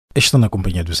Estão na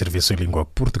companhia do Serviço em Língua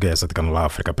Portuguesa de Canal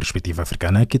África, Perspectiva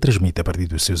Africana, que transmite a partir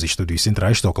dos seus estúdios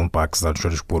centrais de Auckland Park, cidade de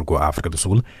Joanesburgo, África do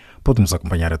Sul. Pode nos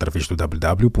acompanhar através do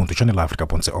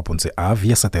www.channelafrica.co.za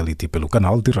via satélite pelo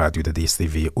canal de rádio da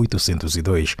DSTV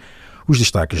 802. Os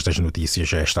destaques das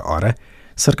notícias a esta hora.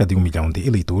 Cerca de 1 milhão de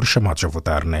eleitores chamados a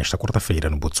votar nesta quarta-feira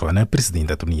no Botsuana. Presidente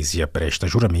da Tunísia presta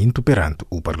juramento perante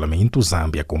o Parlamento.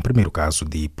 Zâmbia com o primeiro caso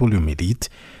de poliomielite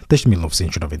desde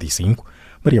 1995.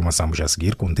 Maria Massamos a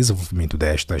seguir com o desenvolvimento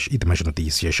destas e demais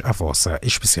notícias a vossa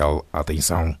especial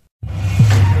atenção.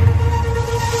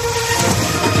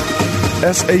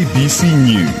 SABC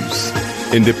News.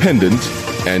 Independent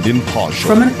and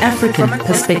impartial. From an African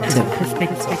perspective.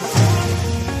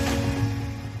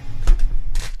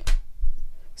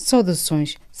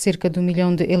 Saudações. Cerca de 1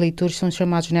 milhão de eleitores são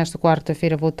chamados nesta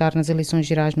quarta-feira a votar nas eleições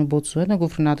gerais no Botsuana,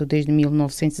 governado desde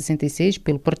 1966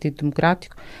 pelo Partido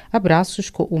Democrático, a braços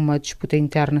com uma disputa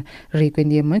interna. Rico em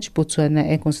diamantes, Botsuana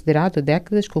é considerado há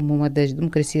décadas como uma das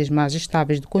democracias mais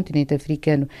estáveis do continente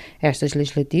africano. Estas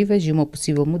legislativas e uma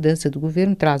possível mudança de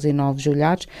governo trazem novos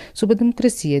olhares sobre a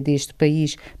democracia deste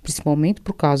país, principalmente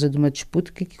por causa de uma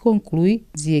disputa que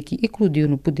dizia que eclodiu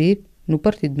no partido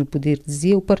no poder,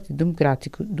 dizia o Partido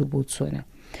Democrático do Botsuana.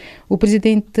 O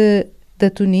presidente da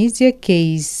Tunísia,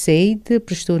 Kais Saied,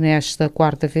 prestou nesta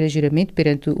quarta-feira juramento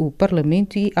perante o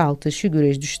Parlamento e altas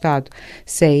figuras do Estado.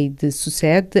 Saied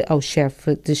sucede ao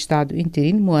chefe de Estado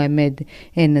interino, Mohamed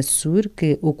Ennassour,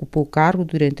 que ocupou o cargo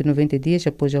durante 90 dias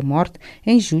após a morte,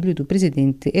 em julho, do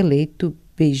presidente eleito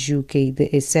Beju Caid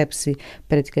Essebsi,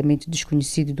 praticamente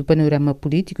desconhecido do panorama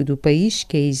político do país.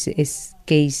 Kais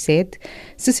Saied,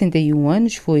 61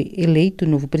 anos, foi eleito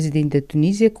novo presidente da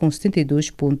Tunísia com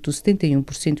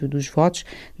 72,71% dos votos,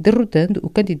 derrotando o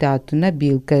candidato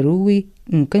Nabil Karoui,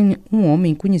 um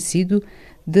conhecido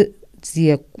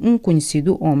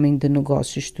homem de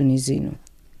negócios tunisino.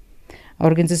 A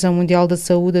Organização Mundial da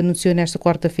Saúde anunciou nesta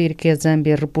quarta-feira que a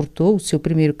Zâmbia reportou o seu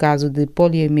primeiro caso de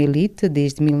poliomielite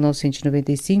desde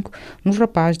 1995, num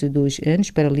rapaz de 2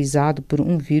 anos paralisado por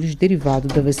um vírus derivado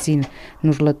da vacina.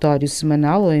 No relatório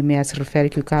semanal, a OMS refere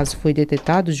que o caso foi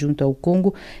detectado junto ao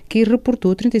Congo, que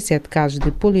reportou 37 casos de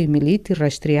poliomielite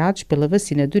rastreados pela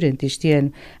vacina durante este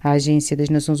ano. A Agência das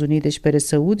Nações Unidas para a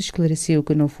Saúde esclareceu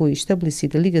que não foi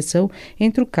estabelecida ligação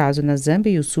entre o caso na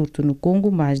Zâmbia e o surto no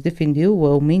Congo, mas defendeu o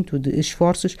aumento de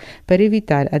esforços para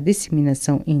evitar a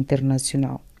disseminação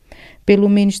internacional. Pelo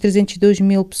menos 302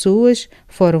 mil pessoas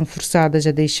foram forçadas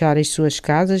a deixar as suas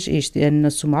casas este ano na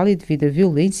Somália devido à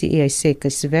violência e às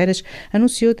secas severas,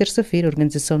 anunciou terça-feira a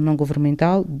organização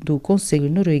não-governamental do Conselho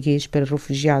Norueguês para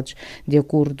Refugiados. De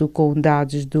acordo com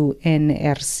dados do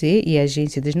NRC e a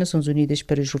Agência das Nações Unidas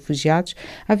para os Refugiados,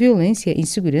 a violência e a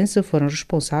insegurança foram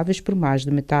responsáveis por mais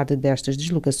de metade destas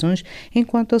deslocações,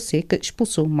 enquanto a seca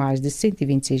expulsou mais de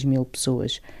 126 mil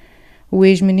pessoas. O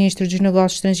ex-ministro dos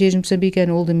Negócios Estrangeiros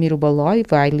moçambicano Oldemiro Balói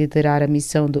vai liderar a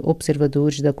missão de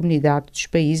observadores da Comunidade dos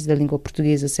Países da Língua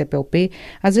Portuguesa CPLP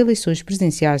às eleições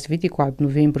presidenciais de 24 de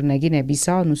novembro na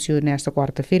Guiné-Bissau, anunciou nesta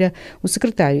quarta-feira o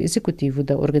secretário executivo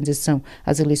da organização.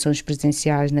 As eleições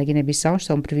presidenciais na Guiné-Bissau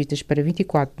estão previstas para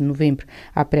 24 de novembro.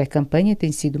 A pré-campanha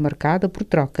tem sido marcada por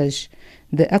trocas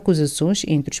de acusações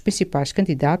entre os principais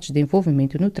candidatos de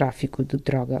envolvimento no tráfico de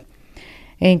droga.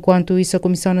 Enquanto isso, a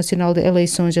Comissão Nacional de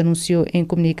Eleições anunciou em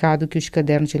comunicado que os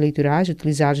cadernos eleitorais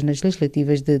utilizados nas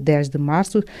legislativas de 10 de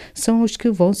março são os que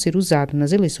vão ser usados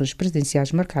nas eleições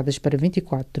presidenciais marcadas para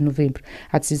 24 de novembro.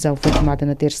 A decisão foi tomada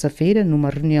na terça-feira,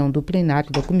 numa reunião do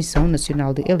plenário da Comissão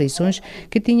Nacional de Eleições,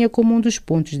 que tinha como um dos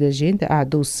pontos da agenda a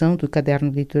adoção do caderno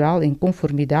eleitoral em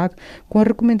conformidade com a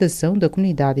recomendação da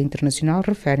comunidade internacional,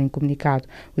 refere em comunicado.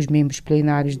 Os membros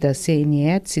plenários da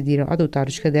CNE decidiram adotar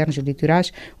os cadernos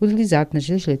eleitorais utilizados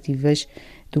nas legislativas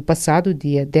do passado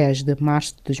dia 10 de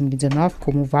março de 2019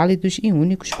 como válidos e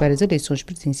únicos para as eleições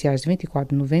presidenciais de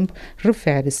 24 de novembro,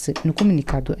 refere-se no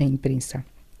comunicado à imprensa.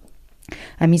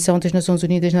 A missão das Nações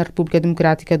Unidas na República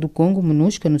Democrática do Congo,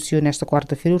 MONUSCO, anunciou nesta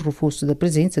quarta-feira o reforço da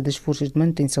presença das forças de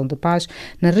manutenção da paz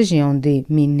na região de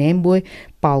Minembwe,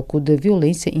 palco da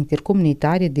violência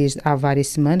intercomunitária desde há várias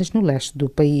semanas no leste do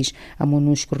país. A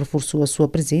MONUSCO reforçou a sua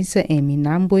presença em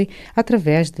Minembwe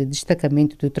através de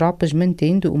destacamento de tropas,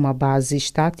 mantendo uma base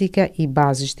estática e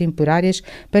bases temporárias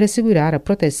para assegurar a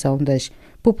proteção das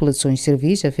populações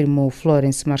civis, afirmou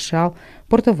Florence Marshall,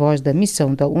 porta-voz da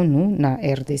missão da ONU na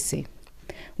RDC.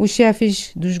 Os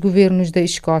chefes dos governos da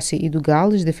Escócia e do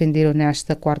Gales defenderam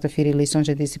nesta quarta-feira eleições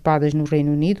antecipadas no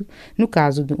Reino Unido, no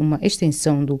caso de uma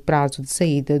extensão do prazo de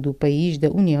saída do país da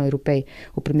União Europeia.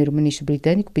 O primeiro-ministro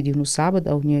britânico pediu no sábado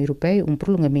à União Europeia um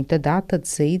prolongamento da data de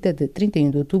saída de 31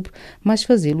 de outubro, mas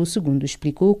fazê-lo, segundo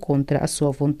explicou, contra a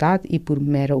sua vontade e por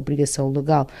mera obrigação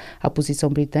legal. A posição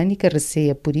britânica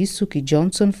receia por isso que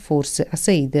Johnson force a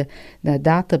saída da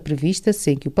data prevista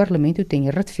sem que o Parlamento tenha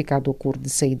ratificado o acordo de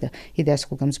saída. E desta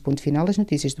colocamos ponto final às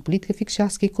notícias de política. Fique já a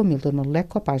seguir com Milton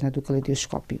Noleco, a página do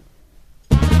Caleidoscópio.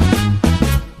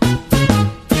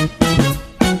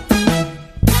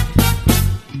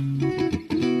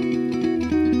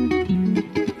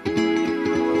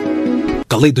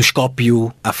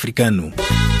 Caleidoscópio africano.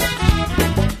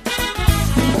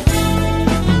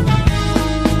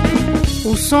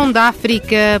 O som da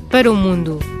África para o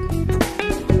mundo.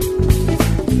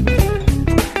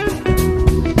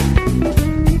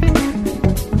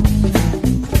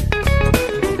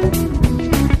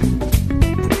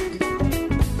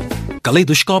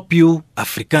 Caleidoscópio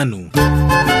africano.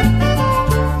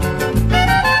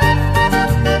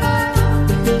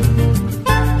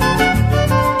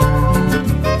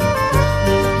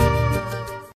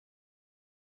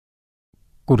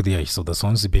 Cordiais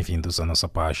saudações e bem-vindos à nossa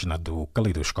página do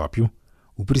Caleidoscópio.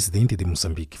 O presidente de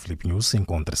Moçambique, Filipe Nyusi,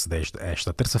 encontra-se desde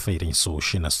esta terça-feira em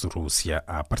Sochi, na Rússia,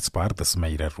 a participar da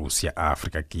Cimeira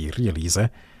Rússia-África que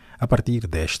realiza a partir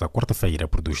desta quarta-feira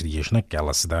por 2 dias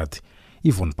naquela cidade.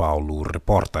 Ivone Paulo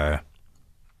reporta.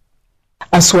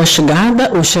 À sua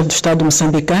chegada, o chefe do Estado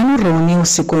moçambicano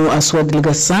reuniu-se com a sua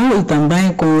delegação e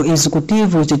também com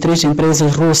executivos de 3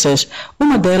 empresas russas.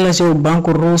 Uma delas é o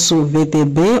banco russo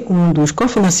VTB, um dos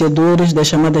cofinanciadores das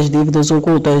chamadas dívidas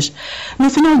ocultas. No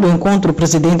final do encontro, o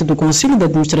presidente do Conselho de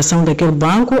Administração daquele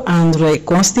banco, Andrei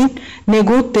Kostin,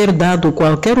 negou ter dado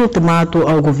qualquer ultimato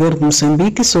ao governo de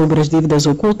Moçambique sobre as dívidas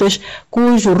ocultas,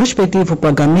 cujo respectivo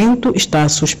pagamento está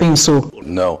suspenso.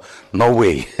 No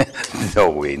way.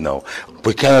 No way, no.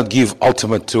 We cannot give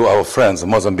ultimate to our friends, the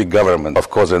Mozambique government. Of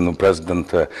course, and the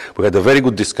president, we had a very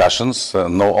good discussions,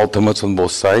 no ultimates on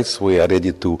both sides. We are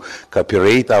ready to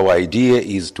cooperate. Our idea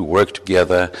is to work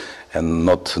together and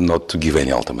not to give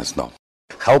any ultimates, no.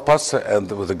 Help us, and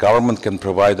the government can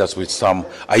provide us with some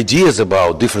ideas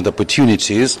about different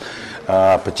opportunities,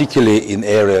 particularly in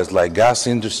areas like gas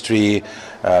industry,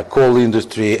 coal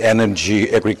industry, energy,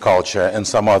 agriculture, and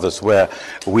some others where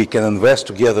we can invest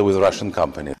together with Russian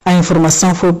companies. A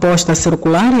informação foi posta a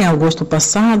circular em agosto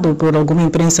passado por alguma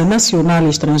imprensa nacional e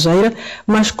estrangeira,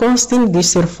 mas Kostin diz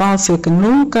ser falso e que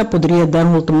nunca poderia dar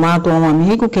um ultimato a um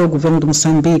amigo que é o governo de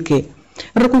Moçambique.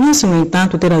 Reconhece, no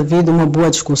entanto, ter havido uma boa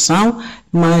discussão,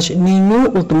 mas nenhum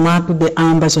ultimato de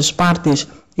ambas as partes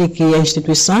e que a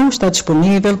instituição está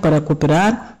disponível para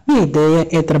cooperar e a ideia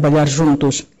é trabalhar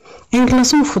juntos. Em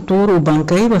relação ao futuro, o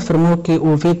banqueiro afirmou que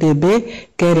o VTB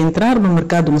quer entrar no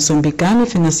mercado moçambicano e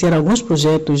financiar alguns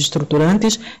projetos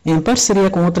estruturantes em parceria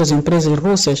com outras empresas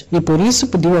russas e, por isso,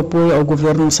 pediu apoio ao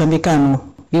governo moçambicano.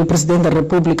 E o presidente da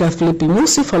República, Filipe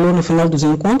Nyusi, falou no final dos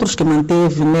encontros que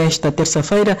manteve nesta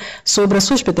terça-feira sobre a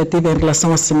sua expectativa em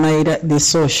relação à Cimeira de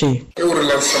Sochi. É o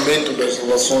relançamento das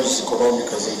relações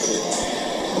econômicas entre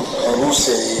a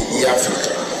Rússia e a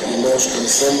África. E nós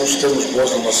conhecemos, temos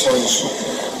boas relações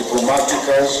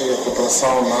diplomáticas,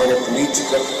 cooperação na área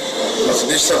política, mas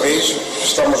desta vez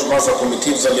estamos mais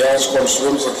acometidos. Aliás, quando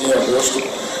estivemos aqui em agosto,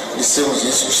 dissemos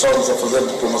isso, que estávamos a fazer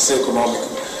diplomacia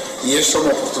econômica. E esta é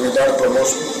uma oportunidade para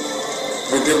nós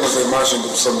vendermos a imagem de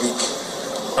Moçambique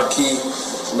aqui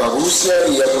na Rússia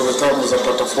e aproveitarmos a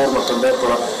plataforma também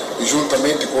para,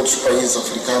 juntamente com outros países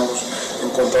africanos,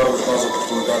 encontrarmos mais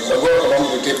oportunidades. Agora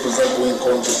vamos ter, por exemplo, um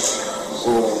encontro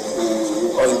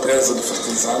com a empresa de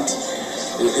fertilizante.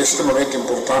 É extremamente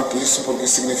importante isso, porque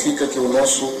significa que a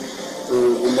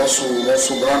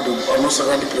nossa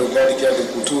grande prioridade, que é a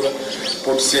agricultura,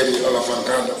 pode ser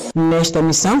alavancada. Nesta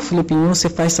missão, Filipe Nyusi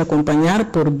faz-se acompanhar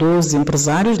por 12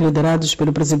 empresários liderados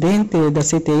pelo presidente da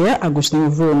CTE,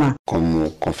 Agostinho Vuma. Como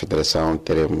confederação,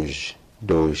 teremos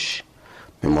 2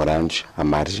 memorandos à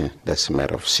margem da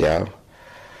Cimeira Oficial,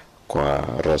 com a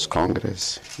Rose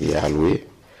Congress e a ALUE,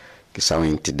 que são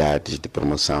entidades de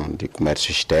promoção de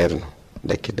comércio externo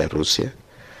daqui da Rússia,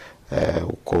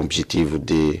 com o objetivo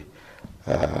de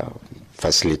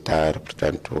facilitar,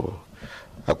 portanto,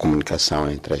 a comunicação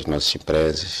entre as nossas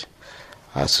empresas,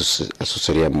 a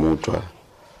assessoria mútua,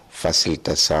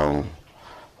 facilitação,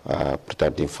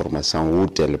 portanto, de informação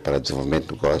útil para o desenvolvimento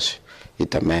do negócio e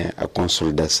também a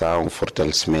consolidação, o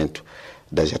fortalecimento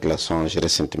das relações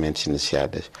recentemente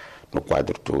iniciadas no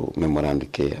quadro do memorando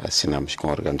que assinamos com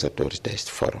organizadores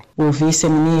deste fórum. O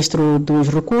vice-ministro dos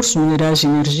Recursos Minerais e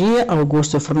Energia,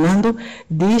 Augusto Fernando,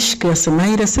 diz que a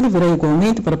cimeira servirá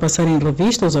igualmente para passar em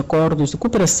revista os acordos de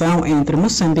cooperação entre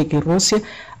Moçambique e Rússia,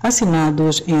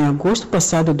 assinados em agosto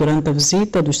passado durante a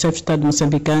visita do chefe de Estado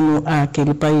moçambicano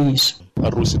àquele país. A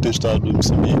Rússia tem estado em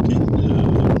Moçambique,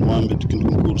 no âmbito que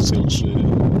no curso eles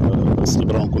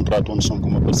celebraram um contrato onde são com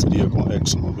uma parceria com a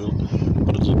ExxonMobil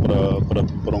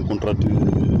para um contrato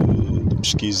de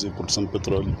pesquisa e produção de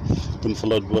petróleo. Estamos a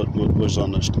falar de duas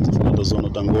zonas, estamos a falar da zona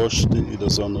de Angoste e da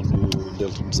zona do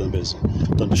Delta de Zambésia.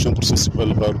 Portanto, este é um processo que vai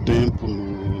levar o tempo,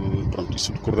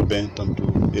 isso decorrer bem, portanto,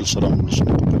 eles estarão neste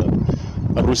momento a operar.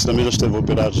 A Rússia também já esteve a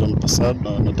operar já no passado,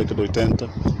 na década de 80,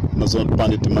 na zona de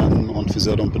Panitiman, onde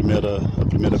fizeram a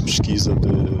primeira pesquisa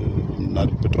na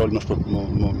área do petróleo, mas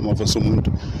não avançou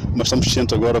muito. Mas estamos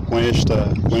cientes agora com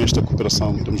esta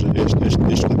cooperação,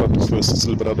 este contrato que foi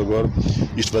celebrado agora,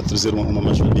 isto vai trazer uma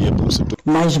mais-valia para o setor.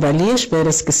 Mais-valia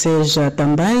espera-se que seja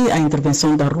também a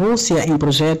intervenção da Rússia em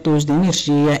projetos de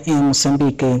energia em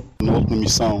Moçambique. Na última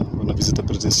missão, na visita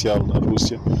presidencial à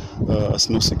Rússia,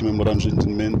 assinou-se aqui memorando de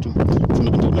entendimento,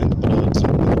 fundamentalmente para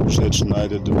desenvolver projetos na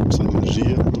área de produção de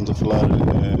energia. Estamos a falar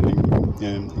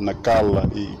na Cala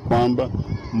e Quamba,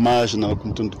 mas na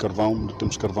comunidade de carvão, onde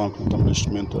temos carvão que estamos neste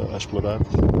momento a explorar,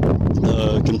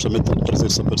 queremos também trazer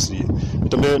essa parceria. E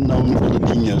também na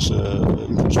linhas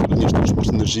de transporte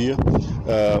de energia,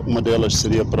 uma delas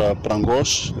seria para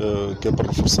Angós, que é para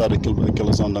reforçar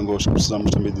aquela zona de Angós que precisamos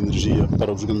também de energia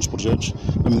para os grandes projetos,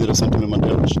 a mineração também é uma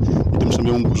delas. E temos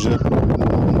também um projeto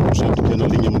que é na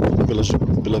linha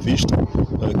pela Vista,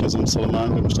 que é a zona de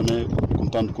Salamanca, mas também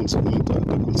contando com o desenvolvimento que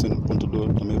está acontecendo no Ponto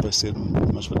Douro, também vai ser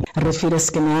mais valia.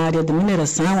 Refira-se que na área de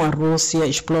mineração, a Rússia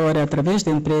explora através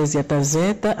da empresa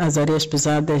Tazeta as areias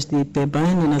pesadas de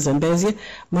Pebane, na Zambésia,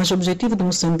 mas o objetivo de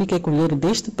Moçambique é colher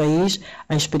deste país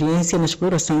a experiência na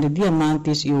exploração de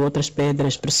diamantes e outras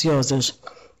pedras preciosas.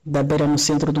 Da Beira, no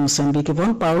centro de Moçambique,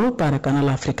 João Paulo, para Canal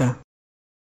África.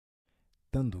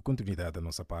 Dando continuidade à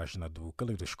nossa página do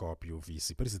Caleidoscópio, o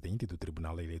vice-presidente do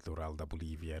Tribunal Eleitoral da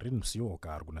Bolívia renunciou ao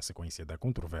cargo na sequência da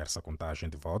controversa contagem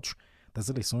de votos das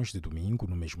eleições de domingo,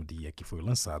 no mesmo dia que foi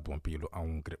lançado um apelo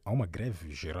a uma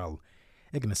greve geral.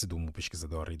 Agnes Dumo,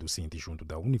 pesquisadora e docente junto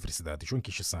da Universidade João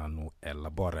Quixissano,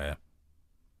 elabora.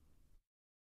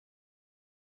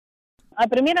 A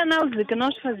primeira análise que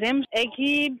nós fazemos é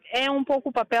que é um pouco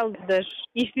o papel das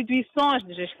instituições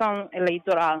de gestão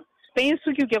eleitoral.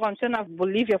 Penso que o que aconteceu na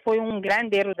Bolívia foi um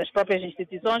grande erro das próprias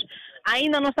instituições.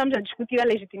 Ainda não estamos a discutir a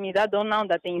legitimidade ou não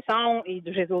da atenção e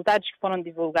dos resultados que foram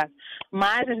divulgados.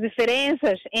 Mas as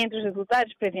diferenças entre os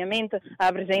resultados previamente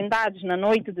apresentados na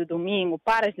noite de domingo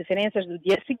para as diferenças do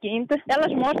dia seguinte,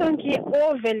 elas mostram que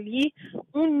houve ali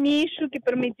um nicho que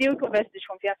permitiu que houvesse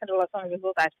desconfiança em relação aos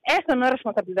resultados. Essa não é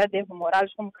responsabilidade de Evo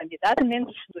Morales como candidato, nem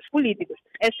dos políticos.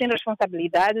 É sim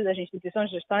responsabilidade das instituições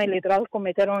de gestão eleitoral que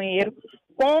cometeram um erro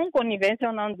com conivência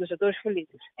ou não dos atores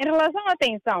políticos. Em relação à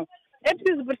atenção, é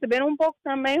preciso perceber um pouco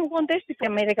também o contexto que a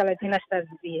América Latina está a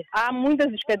viver. Há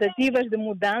muitas expectativas de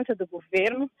mudança do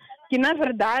governo, que na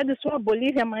verdade só a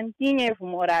Bolívia mantinha Evo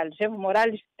Morales. Evo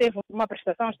Morales teve uma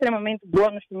prestação extremamente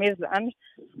boa nos primeiros anos,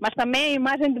 mas também a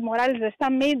imagem de Morales já está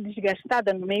meio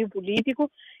desgastada no meio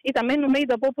político e também no meio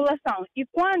da população. E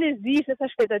quando existe essa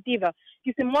expectativa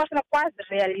que se mostra quase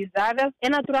realizável, é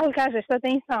natural que haja esta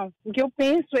tensão. O que eu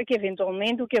penso é que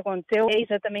eventualmente o que aconteceu é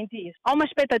exatamente isso. Há uma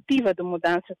expectativa de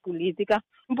mudança política,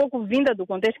 um pouco vinda do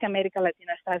contexto que a América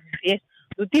Latina está a viver,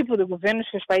 do tipo de governos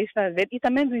que os países estão a viver e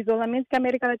também do isolamento que a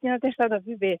América Latina tem estado a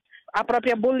viver. A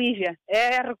própria Bolívia.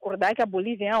 É recordar que a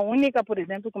Bolívia é a única, por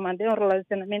exemplo, que mantém um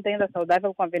relacionamento ainda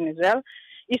saudável com a Venezuela.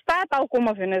 Está, tal como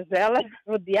a Venezuela,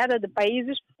 rodeada de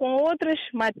países com outros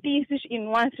matizes e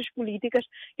nuances políticas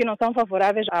que não são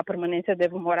favoráveis à permanência de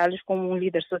Evo Morales como um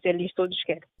líder socialista ou de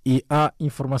esquerda. E há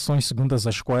informações segundo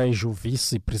as quais o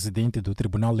vice-presidente do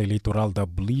Tribunal Eleitoral da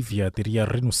Bolívia teria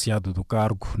renunciado do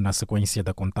cargo na sequência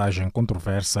da contagem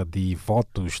controversa de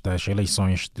votos das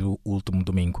eleições do último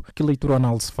domingo. Que leitura ou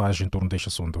análise faz em torno deste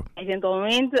assunto?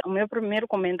 Eventualmente, o meu primeiro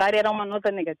comentário era uma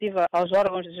nota negativa aos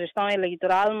órgãos de gestão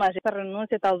eleitoral, mas essa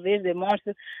renúncia talvez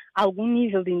demonstre algum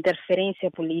nível de interferência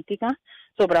política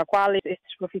sobre a qual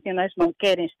estes profissionais não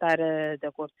querem estar de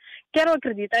acordo. Quero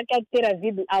acreditar que há de ter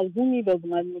havido algum nível de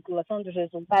manipulação dos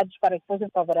resultados para que fossem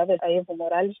favoráveis a Evo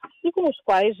Morales e com os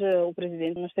quais o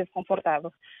presidente não esteve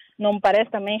confortável. Não me parece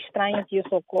também estranho que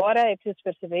isso ocorra, é preciso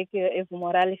perceber que Evo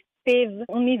Morales teve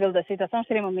um nível de aceitação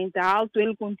extremamente alto,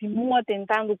 ele continua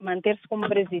tentando manter-se como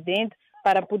presidente,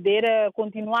 para poder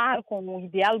continuar com o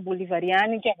ideal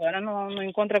bolivariano que agora não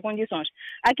encontra condições.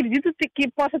 Acredito que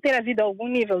possa ter havido algum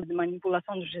nível de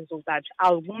manipulação dos resultados,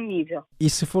 algum nível. E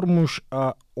se formos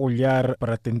a olhar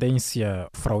para a tendência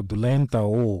fraudulenta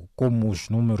ou como os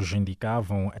números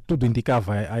indicavam, tudo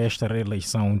indicava a esta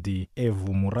reeleição de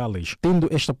Evo Morales, tendo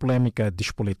esta polêmica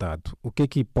despolitado, o que é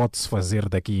que pode-se fazer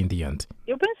daqui em diante?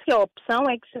 Eu penso que a opção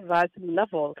é que se vá à segunda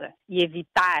volta e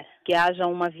evitar que haja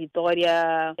uma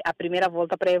vitória, a primeira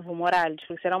volta para Evo Morales,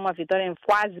 porque será uma vitória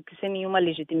quase que sem nenhuma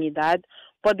legitimidade,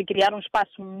 pode criar um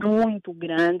espaço muito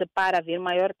grande para haver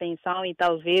maior tensão e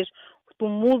talvez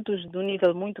tumultos de um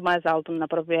nível muito mais alto na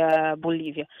própria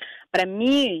Bolívia. Para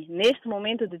mim, neste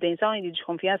momento de tensão e de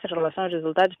desconfiança em relação aos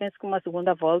resultados, penso que uma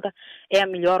segunda volta é a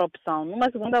melhor opção. Numa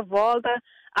segunda volta,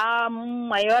 há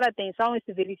maior atenção e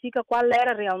se verifica qual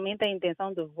era realmente a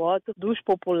intenção de voto dos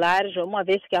populares, uma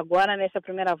vez que agora, nesta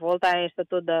primeira volta, há esta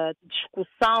toda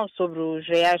discussão sobre os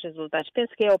reais resultados.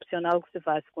 Penso que é opcional que se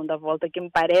vá à segunda volta, que me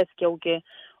parece que é o que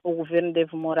o governo de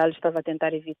Evo Morales estava a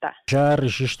tentar evitar. Já há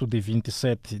registro de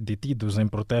 27 detidos em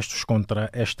protestos contra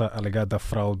esta alegada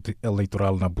fraude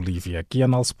eleitoral na Bolívia. Que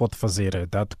análise pode fazer,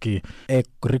 dado que é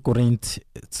recorrente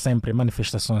sempre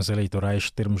manifestações eleitorais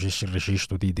termos este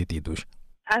registro de detidos?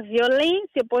 A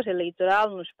violência pós-eleitoral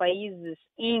nos países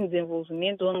em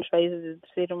desenvolvimento ou nos países do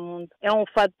terceiro mundo é um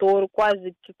fator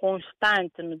quase que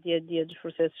constante no dia a dia dos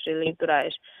processos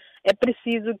eleitorais. É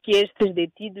preciso que estes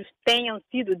detidos tenham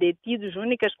sido detidos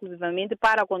única e exclusivamente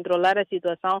para controlar a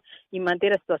situação e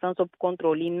manter a situação sob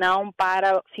controle, e não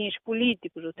para fins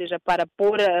políticos, ou seja, para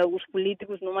pôr os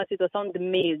políticos numa situação de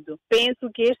medo.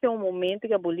 Penso que este é um momento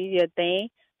que a Bolívia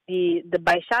tem de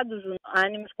baixados os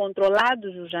ânimos,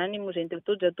 controlados os ânimos entre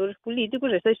todos os atores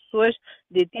políticos, essas pessoas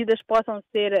detidas possam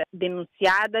ser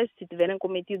denunciadas se tiverem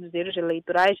cometido erros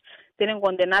eleitorais, serem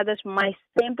condenadas, mas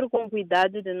sempre com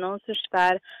cuidado de não se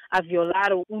estar a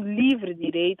violar o livre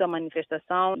direito à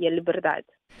manifestação e à liberdade.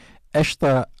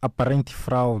 Esta aparente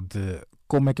fraude,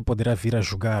 como é que poderá vir a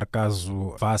julgar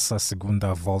caso faça a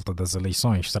segunda volta das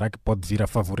eleições? Será que pode vir a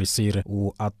favorecer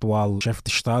o atual chefe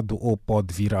de Estado ou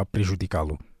pode vir a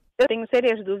prejudicá-lo? Eu tenho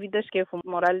sérias dúvidas que Evo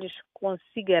Morales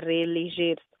consiga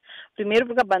reeleger-se. Primeiro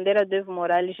porque a bandeira de Evo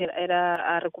Morales era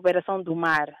a recuperação do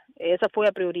mar. Essa foi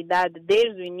a prioridade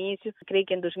desde o início. Creio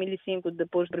que em 2005,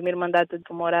 depois do primeiro mandato de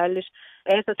Evo Morales,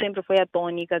 essa sempre foi a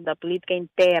tônica da política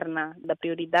interna, da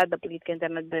prioridade da política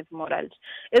interna de Evo Morales.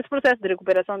 Esse processo de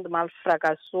recuperação do mar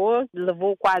fracassou,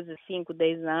 levou quase 5,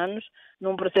 10 anos,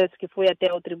 num processo que foi até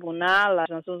ao Tribunal, às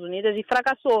Nações Unidas, e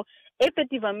fracassou.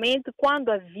 Efetivamente, quando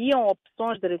haviam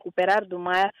opções de recuperar do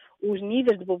mar, os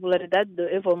níveis de popularidade de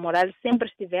Evo Morales sempre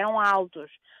estiveram altos.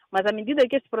 Mas à medida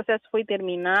que esse processo foi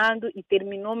terminando e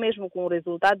terminou mesmo com o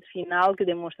resultado final que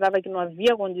demonstrava que não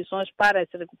havia condições para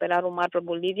se recuperar o mar para a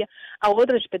Bolívia, há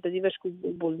outras expectativas que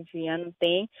o boliviano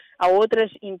tem, há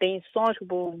outras intenções que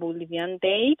o boliviano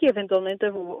tem e que eventualmente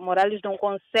Evo Morales não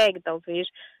consegue talvez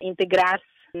integrar-se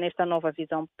nesta nova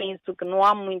visão. Penso que não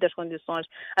há muitas condições,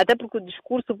 até porque o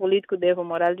discurso político de Evo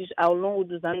Morales ao longo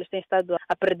dos anos tem estado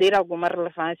a perder alguma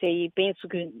relevância e penso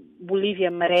que Bolívia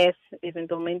merece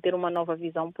eventualmente ter uma nova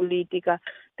visão política,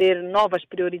 ter novas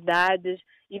prioridades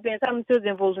e pensar no seu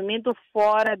desenvolvimento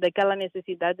fora daquela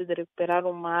necessidade de recuperar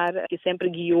o mar que sempre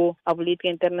guiou a política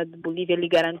interna de Bolívia e lhe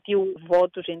garantiu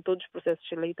votos em todos os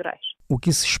processos eleitorais. O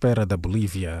que se espera da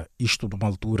Bolívia, isto numa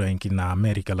altura em que na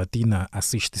América Latina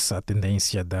assiste-se à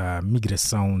tendência da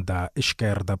migração da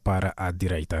esquerda para a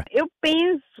direita? Eu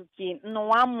penso que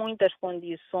não há muitas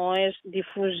condições de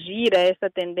fugir a essa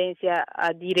tendência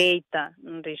à direita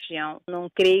na região. Não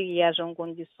creio que hajam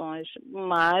condições,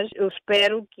 mas eu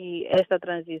espero que esta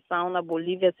transição na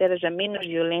Bolívia seja menos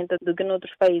violenta do que em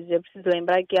outros países. É preciso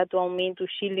lembrar que atualmente o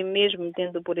Chile, mesmo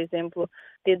tendo, por exemplo,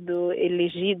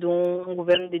 elegido um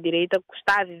governo de direita,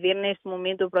 está a viver neste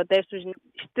momento protestos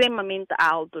extremamente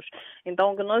altos.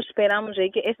 Então o que nós esperamos é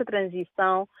que essa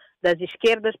transição das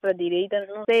esquerdas para a direita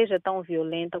não seja tão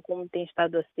violenta como tem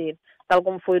estado a ser. Tal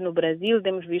como foi no Brasil,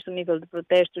 temos visto o nível de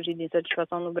protestos e de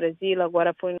insatisfação no Brasil,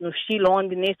 agora foi no Chile,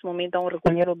 onde neste momento há um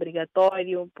recolher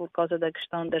obrigatório por causa da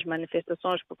questão das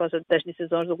manifestações, por causa das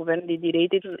decisões do governo de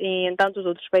direita e em tantos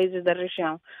outros países da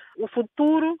região. O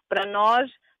futuro, para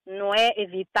nós, não é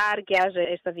evitar que haja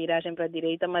esta viragem para a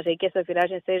direita, mas é que essa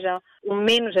viragem seja o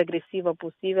menos agressiva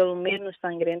possível, o menos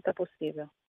sangrenta possível.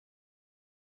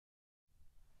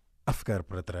 A ficar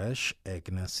para trás é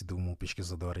Ignacio Dumo,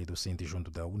 pesquisadora e docente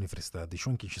junto da Universidade de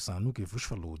João Quixano, que vos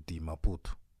falou de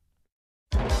Maputo.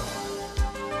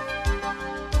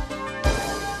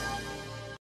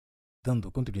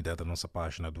 Dando continuidade à nossa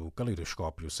página do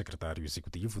Caleidoscópio, o secretário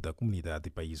executivo da Comunidade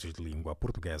de Países de Língua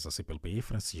Portuguesa CPLP,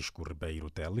 Francisco Ribeiro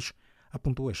Teles,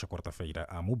 apontou esta quarta-feira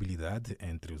a mobilidade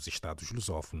entre os Estados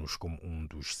lusófonos como um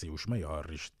dos seus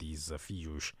maiores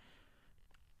desafios.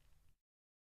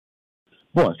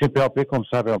 Bom, a CPLP, como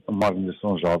sabe, é uma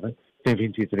organização jovem, tem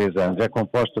 23 anos, é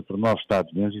composta por 9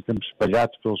 Estados-membros e estamos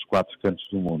espalhados pelos 4 cantos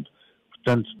do mundo.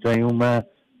 Portanto, tem uma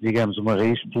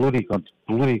raiz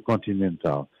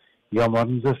pluricontinental. E é uma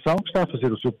organização que está a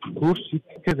fazer o seu percurso e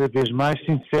que cada vez mais se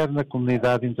insere na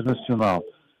comunidade internacional,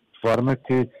 de forma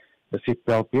que a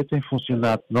CPLP tem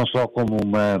funcionado não só como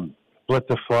uma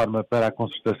plataforma para a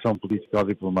concertação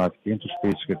político-diplomática entre os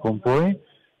países que a compõem,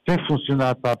 tem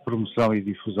funcionado para a promoção e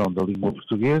difusão da língua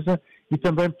portuguesa e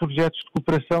também projetos de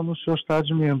cooperação nos seus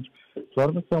Estados-membros, de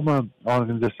forma que é uma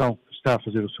organização que está a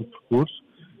fazer o seu percurso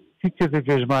e cada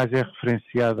vez mais é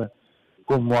referenciada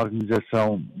como uma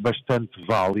organização bastante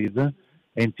válida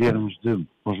em termos de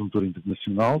conjuntura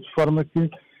internacional, de forma que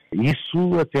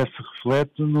isso até se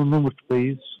reflete no número de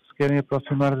países que se querem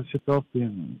aproximar da CPLP.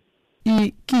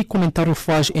 E que comentário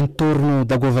faz em torno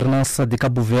da governança de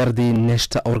Cabo Verde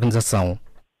nesta organização?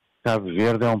 Cabo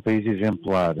Verde é um país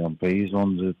exemplar, é um país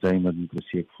onde tem uma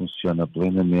democracia que funciona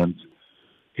plenamente,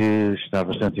 que está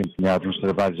bastante empenhado nos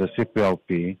trabalhos da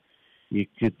CPLP, e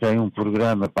que tem um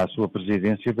programa para a sua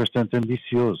presidência bastante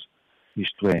ambicioso.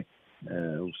 Isto é,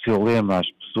 o seu lema às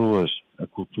pessoas, a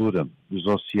cultura dos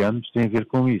oceanos tem a ver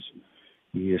com isso.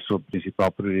 E a sua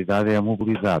principal prioridade é a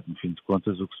mobilidade. No fim de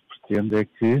contas, o que se pretende é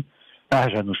que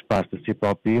haja no espaço da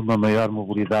CPLP uma maior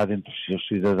mobilidade entre os seus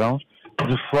cidadãos,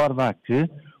 de forma a que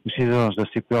os cidadãos da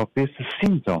CPLP se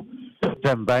sintam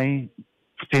também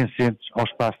pertencentes ao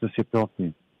espaço da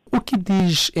CPLP. O que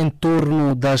diz em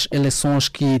torno das eleições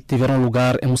que tiveram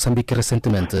lugar em Moçambique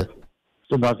recentemente?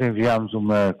 Nós enviámos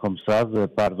como sabe, a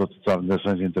par de outras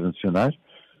organizações internacionais,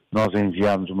 nós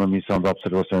enviámos uma missão de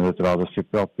observação eleitoral da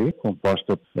CPLP,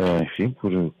 composta,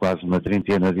 por quase uma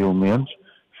trintena de elementos,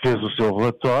 fez o seu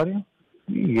relatório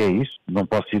e é isso. Não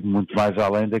posso ir muito mais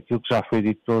além daquilo que já foi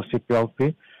dito pela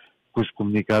CPLP, cujo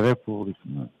comunicado é público.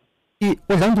 Não é? E,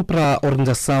 olhando para a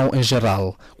organização em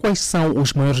geral, quais são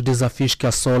os maiores desafios que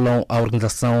assolam a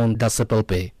organização da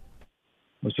CPLP?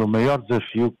 O seu maior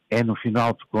desafio é, no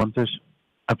final de contas,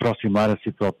 aproximar a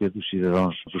CPLP dos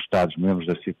cidadãos dos Estados-membros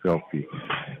da CPLP.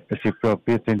 A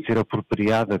CPLP tem de ser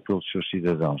apropriada pelos seus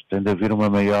cidadãos, tem de haver uma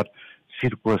maior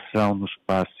circulação no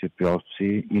espaço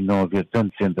CPLP e não haver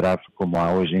tanto entraves como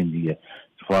há hoje em dia.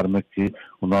 De forma que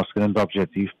o nosso grande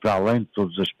objetivo, para além de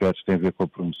todos os aspectos que têm a ver com a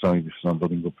promoção e difusão da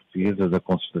língua portuguesa, da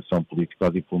concertação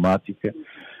político-diplomática,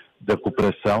 da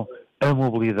cooperação, a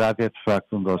mobilidade é de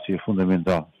facto um dossiê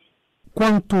fundamental.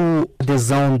 Quanto à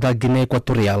adesão da Guiné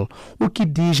Equatorial, o que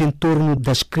diz em torno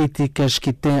das críticas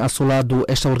que tem assolado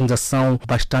esta organização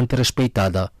bastante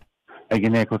respeitada? A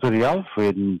Guiné Equatorial foi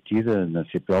admitida na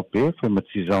CPLP, foi uma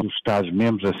decisão dos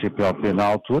Estados-membros da CPLP na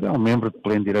altura, é um membro de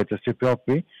pleno direito da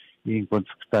CPLP, e enquanto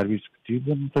secretário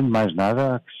executivo não tenho mais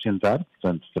nada a acrescentar,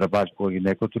 portanto trabalho com a Guiné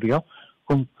Equatorial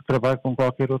como trabalho com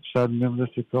qualquer outro Estado-membro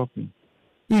da CPLP.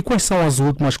 E quais são as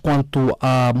últimas quanto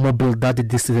à mobilidade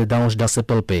de cidadãos da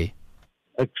CPLP?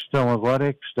 A questão agora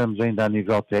é que estamos ainda a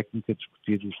nível técnico a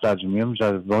discutir os Estados-membros,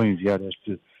 já vão enviar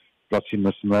esta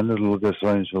próxima semana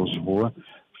delegações a Lisboa,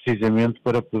 precisamente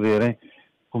para poderem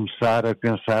começar a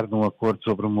pensar num acordo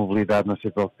sobre a mobilidade na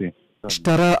CPLP.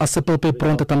 Estará a CPLP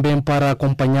pronta também para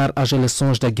acompanhar as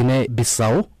eleições da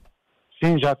Guiné-Bissau?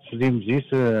 Sim, já decidimos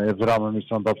isso. Haverá uma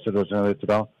missão de observação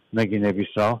eleitoral na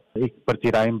Guiné-Bissau e que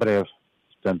partirá em breve.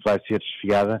 Portanto, vai ser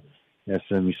desfiada,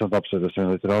 essa missão de observação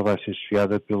eleitoral vai ser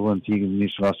desfiada pelo antigo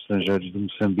Ministro dos Estrangeiros de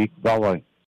Moçambique, Baloi.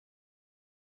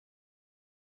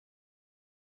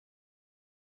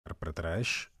 Para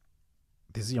trás,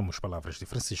 dizíamos palavras de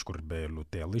Francisco Ribeiro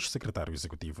Teles, secretário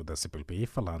executivo da CPLP,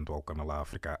 falando ao Canal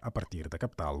África a partir da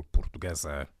capital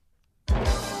portuguesa.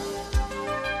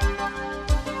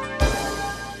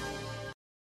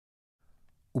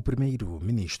 O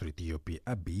primeiro-ministro etíope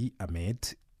Abiy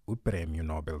Ahmed, o Prémio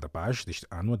Nobel da Paz deste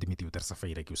ano, admitiu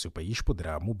terça-feira que o seu país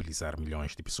poderá mobilizar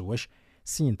milhões de pessoas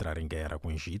se entrar em guerra com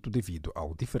o Egito devido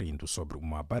ao diferendo sobre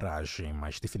uma barragem,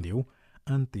 mas defendeu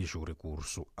antes o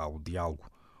recurso ao diálogo.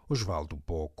 Osvaldo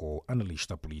Bocco,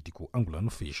 analista político angolano,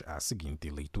 fez a seguinte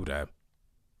leitura.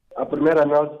 A primeira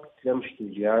análise que temos que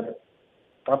enviar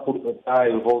está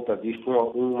em volta disto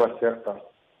uma certa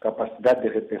capacidade de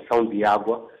retenção de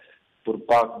água por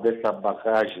parte dessa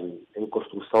barragem em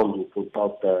construção por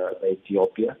parte da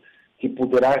Etiópia, que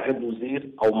poderá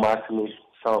reduzir ao máximo,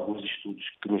 são alguns estudos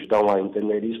que nos dão a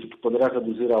entender isto, que poderá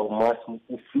reduzir ao máximo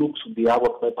o fluxo de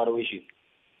água que vai para o Egito,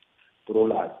 por um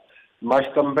lado. Mas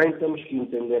também temos que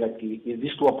entender aqui,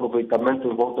 existe o aproveitamento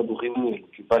em volta do Rio Nilo,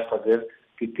 que vai fazer,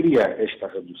 que cria esta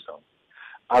redução.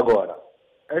 Agora,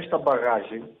 esta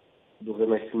barragem do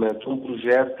Renascimento é um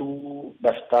projeto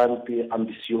bastante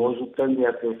ambicioso, tendo em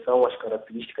atenção as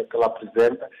características que ela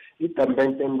apresenta e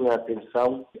também tendo em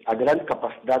atenção a grande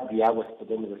capacidade de água, se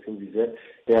podemos assim dizer,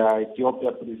 que a Etiópia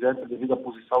apresenta devido à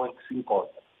posição em que se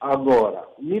encontra. Agora,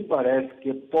 me parece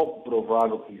que é pouco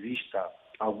provável que exista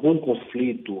algum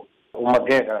conflito, uma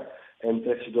guerra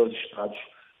entre esses dois Estados,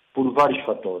 por vários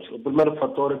fatores. O primeiro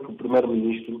fator é que o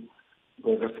primeiro-ministro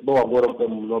recebeu agora o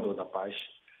Prêmio Nobel da Paz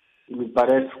e me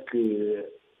parece que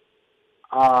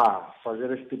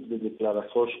fazer esse tipo de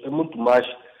declarações é muito mais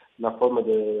na forma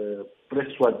de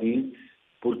persuadir,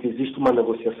 porque existe uma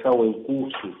negociação em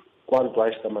curso quanto a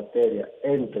esta matéria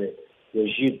entre o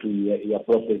Egito e a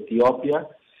própria Etiópia,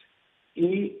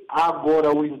 e há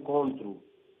agora o encontro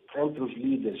entre os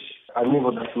líderes a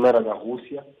nível da Cimeira da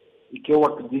Rússia, e que eu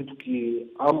acredito que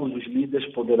ambos os líderes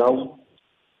poderão,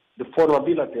 de forma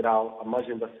bilateral, à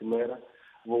margem da Cimeira,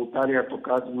 voltarem a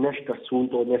tocar neste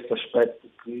assunto ou nesse aspecto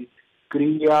que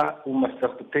cria uma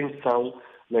certa tensão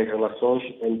nas relações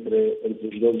entre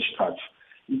os dois Estados.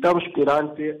 E estamos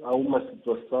perante a uma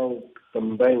situação que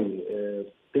também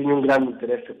tem um grande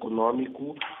interesse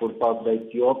econômico por parte da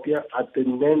Etiópia,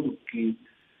 atendendo que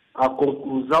a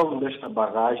conclusão desta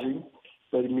barragem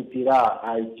permitirá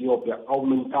à Etiópia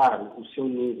aumentar o seu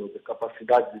nível de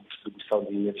capacidade de distribuição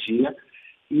de energia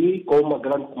e com uma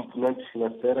grande componente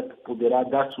financeira que poderá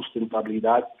dar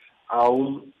sustentabilidade a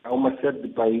uma série de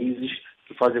países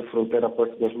que fazem fronteira com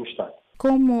esse mesmo Estado.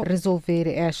 Como resolver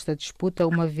esta disputa,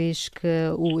 uma vez que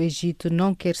o Egito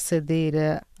não quer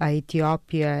ceder à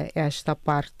Etiópia esta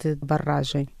parte da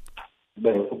barragem?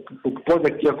 Bem, o que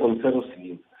pode aqui acontecer é o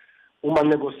seguinte: uma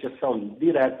negociação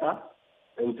direta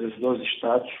entre os dois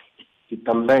Estados, que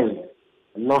também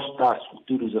não está a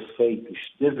surtir os efeitos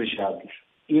desejados,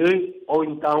 ou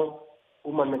então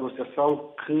uma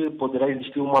negociação que poderá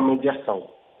existir uma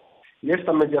mediação. E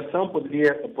esta mediação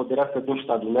poderá ser de um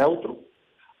Estado neutro,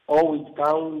 ou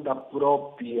então da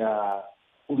própria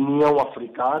União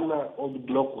Africana ou do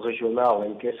bloco regional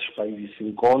em que esses países se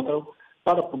encontram,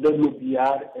 para poder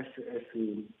mediar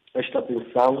esta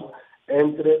tensão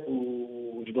entre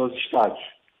os dois Estados.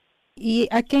 E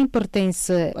a quem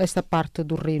pertence esta parte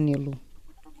do Rio Nilo?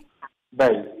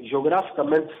 Bem,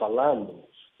 geograficamente falando,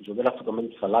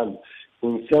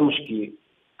 conhecemos que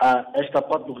esta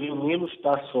parte do Rio Nilo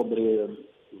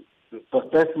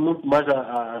pertence muito mais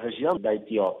à região da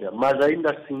Etiópia, mas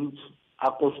ainda assim a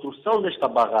construção desta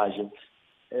barragem,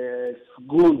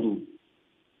 segundo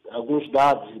alguns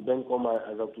dados, bem como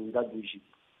as autoridades do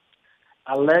Egito,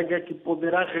 alega que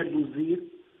poderá reduzir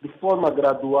de forma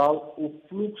gradual o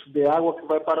fluxo de água que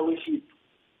vai para o Egito.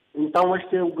 Então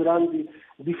este é o grande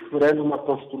diferente na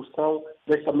construção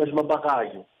desta mesma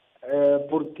barragem,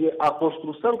 porque a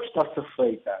construção que está a ser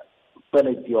feita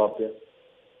pela Etiópia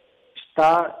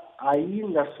está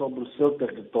ainda sobre o seu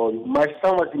território, mas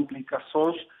são as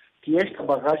implicações que esta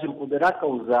barragem poderá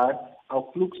causar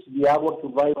ao fluxo de água que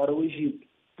vai para o Egito.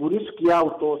 Por isso que há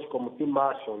autores como Tim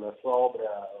Marshall, na sua obra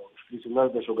Os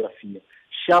Prisioneiros da Geografia,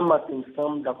 chama a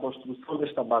atenção da construção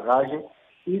desta barragem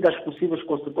e das possíveis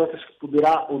consequências que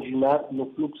poderá originar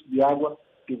no fluxo de água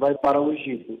que vai para o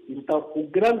Egito. Então, o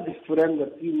grande diferente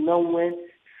aqui não é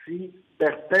se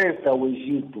pertence ao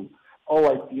Egito ou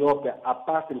à Etiópia a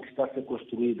parte em que está a ser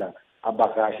construída a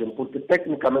barragem, porque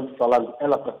tecnicamente falando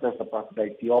ela pertence à parte da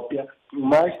Etiópia,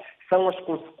 mas são as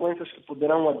consequências que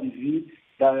poderão advir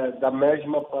da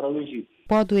mesma para o Egito.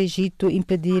 Pode o Egito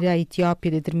impedir a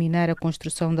Etiópia de terminar a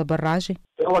construção da barragem?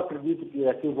 Eu acredito que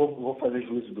aqui vou fazer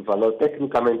juízo do valor.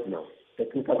 Tecnicamente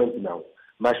não,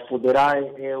 mas poderá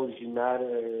originar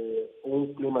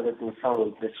um clima de tensão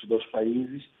entre esses dois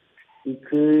países e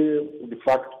que, de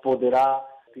facto, poderá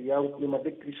criar um clima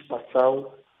de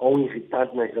crispação ou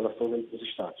irritante nas relações entre os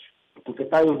Estados. Porque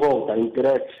está em volta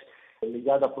interesses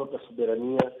ligados à própria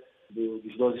soberania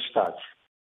dos dois Estados.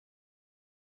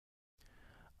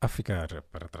 A ficar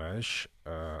para trás,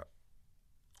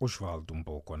 Osvaldo, um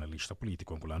pouco analista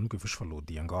político angolano, que vos falou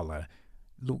de Angola,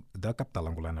 da capital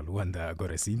angolana, Luanda.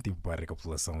 Agora sim, tempo para a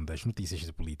recapitulação das notícias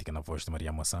de política na voz de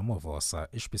Maria Massamo, a vossa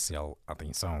especial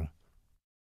atenção.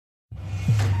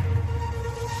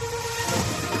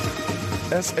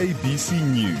 SABC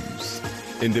News,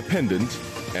 independent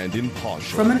and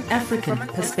impartial. From an African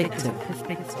perspective.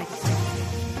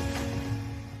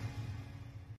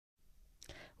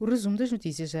 O resumo das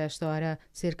notícias a esta hora.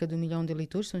 Cerca de 1 milhão de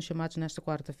eleitores são chamados nesta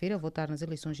quarta-feira a votar nas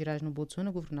eleições gerais no Botsuana,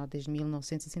 governado desde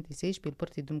 1966 pelo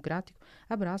Partido Democrático,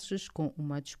 a braços com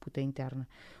uma disputa interna.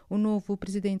 O novo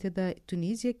presidente da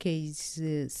Tunísia, Kais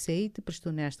Saied,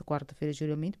 prestou nesta quarta-feira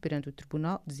juramento perante o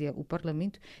tribunal, dizia o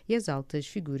Parlamento e as altas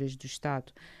figuras do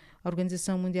Estado. A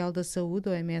Organização Mundial da Saúde,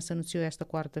 a OMS, anunciou esta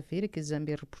quarta-feira que a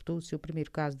Zâmbia reportou o seu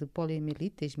primeiro caso de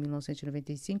poliomielite desde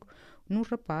 1995 num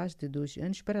rapaz de 2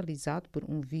 anos paralisado por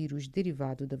um vírus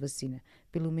derivado da vacina.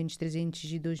 Pelo menos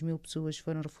 302 mil pessoas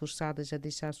foram reforçadas a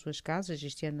deixar suas casas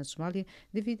este ano na Somália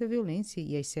devido à violência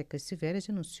e às secas severas,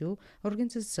 anunciou a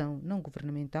Organização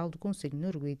Não-Governamental do Conselho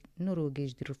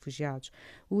Norueguês de Refugiados.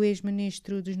 O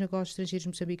ex-ministro dos Negócios Estrangeiros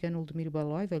moçambicano Aldemir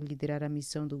Balói vai liderar a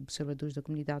missão de observadores da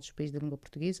Comunidade dos Países da Língua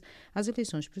Portuguesa às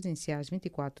eleições presidenciais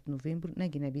 24 de novembro na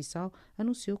Guiné-Bissau,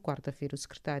 anunciou quarta-feira o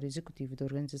secretário executivo da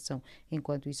organização.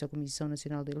 Enquanto isso, a Comissão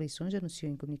Nacional de Eleições anunciou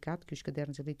em comunicado que os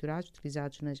cadernos eleitorais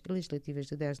utilizados nas legislativas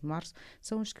de 10 de março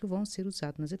são os que vão ser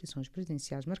usados nas eleições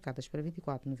presidenciais marcadas para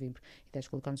 24 de novembro. E desde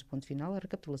colocamos o ponto final à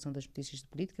recapitulação das notícias de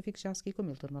política. Fique já a seguir com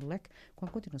Milton Marlec com a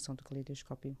continuação do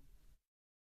Caleidoscópio.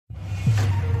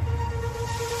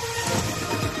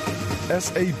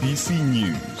 SABC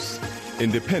News.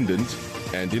 Independent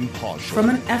and impartial. From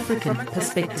an African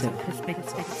perspective.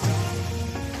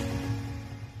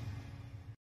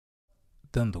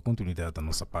 Dando continuidade à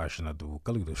nossa página do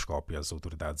Caleidoscópio, as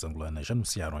autoridades angolanas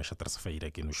anunciaram esta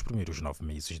terça-feira que nos primeiros 9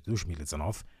 meses de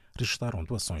 2019 registraram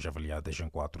doações avaliadas em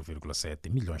 4,7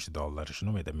 milhões de dólares,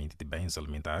 nomeadamente de bens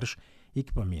alimentares e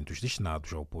equipamentos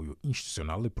destinados ao apoio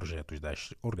institucional e projetos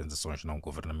das organizações não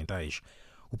governamentais.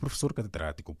 O professor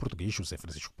catedrático português José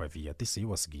Francisco Pavia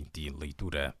teceu a seguinte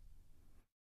leitura.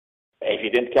 É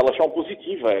evidente que elas são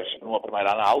positivas numa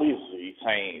primeira análise e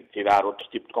sem tirar outro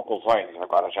tipo de conclusões,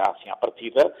 agora já assim à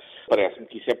partida, parece-me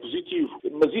que isso é positivo.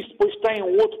 Mas isso depois tem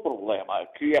um outro problema,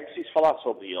 que é preciso falar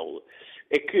sobre ele.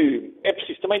 É que é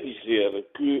preciso também dizer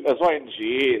que as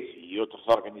ONGs e outras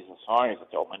organizações,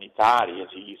 até humanitárias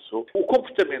e isso, o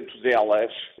comportamento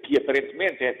delas, que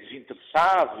aparentemente é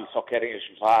desinteressado e só querem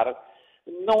ajudar,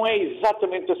 não é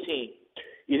exatamente assim.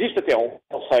 Existe até um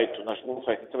conceito nas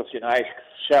relações internacionais que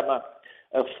se chama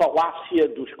a falácia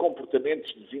dos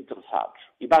comportamentos desinteressados.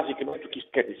 E basicamente o que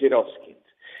isto quer dizer é o seguinte,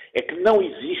 é que não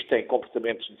existem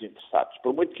comportamentos desinteressados.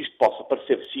 Por muito que isto possa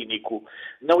parecer cínico,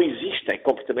 não existem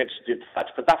comportamentos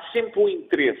desinteressados. Portanto, há sempre um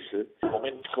interesse, ao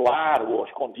menos claro, ou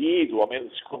escondido, ou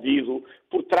menos escondido,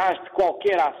 por trás de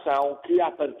qualquer ação que,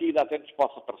 à partida, até nos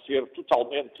possa parecer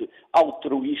totalmente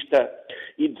altruísta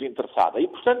e desinteressada. E,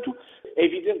 portanto, é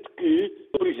evidente que,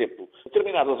 por exemplo,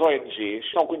 determinadas ONGs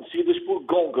são conhecidas por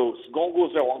GONGOs.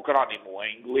 GONGOs é um acrónimo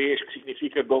em inglês que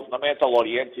significa Governmental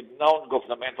Oriented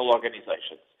Non-Governmental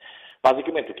Organizations.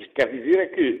 Basicamente, o que isto quer dizer é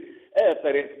que,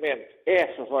 aparentemente,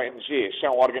 essas ONGs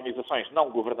são organizações não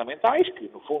governamentais, que,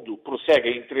 no fundo,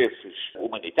 prosseguem interesses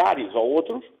humanitários ou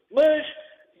outros, mas,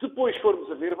 depois formos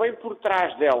a ver, bem por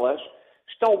trás delas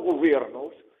estão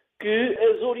governos que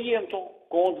as orientam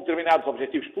com determinados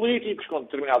objetivos políticos, com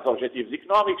determinados objetivos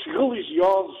económicos,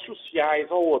 religiosos, sociais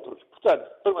ou outros. Portanto,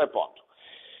 primeiro ponto,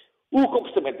 o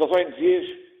comportamento das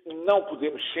ONGs não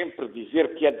podemos sempre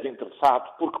dizer que é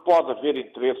desinteressado, porque pode haver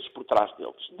interesses por trás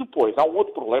deles. Depois, há um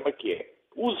outro problema que é,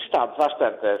 os Estados, às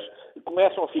tantas,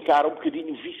 começam a ficar um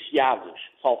bocadinho viciados,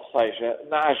 salvo seja,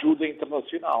 na ajuda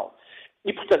internacional.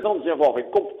 E, portanto, não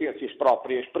desenvolvem competências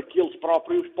próprias para que eles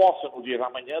próprios possam, no dia da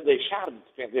manhã, deixar de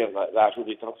depender da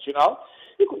ajuda internacional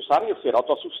e começarem a ser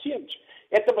autossuficientes.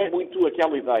 É também muito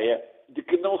aquela ideia de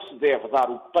que não se deve dar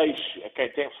o peixe a quem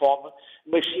tem fome,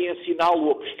 mas sim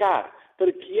ensiná-lo a pescar,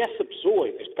 para que essa pessoa,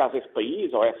 neste caso esse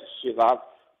país ou essa sociedade,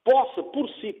 possa por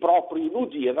si próprio, no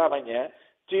dia da manhã,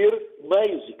 ter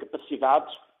meios e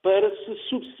capacidades para se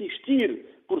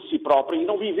subsistir por si própria e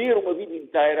não viver uma vida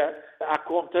inteira à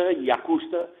conta e à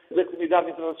custa da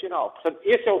comunidade internacional. Portanto,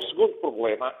 esse é o segundo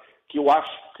problema que eu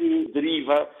acho que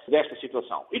deriva desta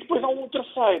situação. E depois há um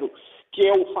terceiro, que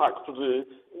é o facto de,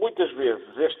 muitas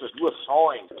vezes, estas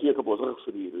doações que acabou de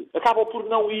referir, acabam por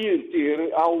não ir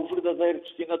ter ao verdadeiro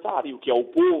destinatário, que é o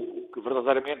povo, que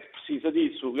verdadeiramente precisa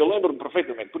disso. Eu lembro-me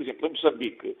perfeitamente, por exemplo, em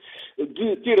Moçambique,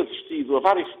 de ter assistido a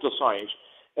várias situações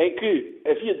em que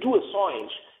havia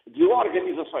doações de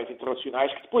organizações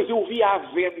internacionais que depois eu via à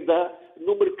venda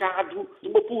no mercado de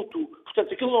Maputo.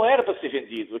 Portanto, aquilo não era para ser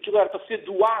vendido, aquilo era para ser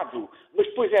doado, mas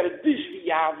depois era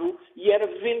desviado e era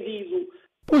vendido.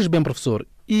 Pois bem, professor,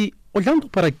 e olhando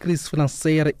para a crise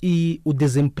financeira e o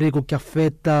desemprego que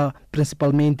afeta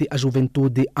principalmente a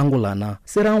juventude angolana,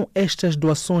 serão estas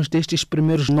doações destes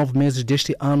primeiros 9 meses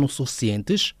deste ano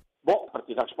suficientes? Bom, a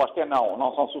partir da resposta é não,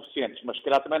 não são suficientes, mas se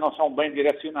calhar também não são bem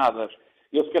direcionadas.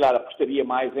 Eu, se calhar, apostaria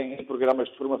mais em programas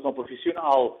de formação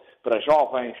profissional para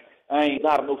jovens, em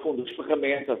dar, no fundo, as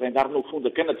ferramentas, em dar, no fundo,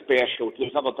 a cana de pesca,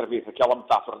 utilizando outra vez aquela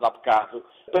metáfora de há bocado,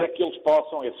 para que eles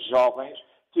possam, esses jovens,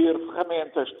 ter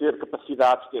ferramentas, ter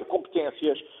capacidades, ter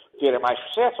competências, terem mais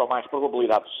sucesso ou mais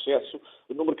probabilidade de sucesso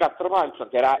no mercado de trabalho.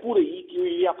 Portanto, era por aí que eu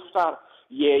iria apostar.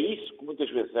 E é isso que muitas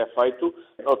vezes é feito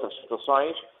em outras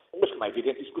situações, mas como é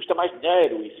evidente, isso custa mais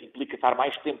dinheiro, isso implica estar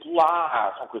mais tempo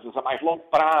lá, são coisas a mais longo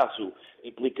prazo,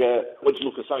 implica uma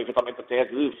deslocação eventualmente até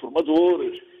de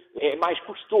formadores, é mais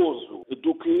custoso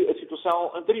do que a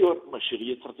situação anterior, mas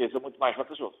seria de certeza muito mais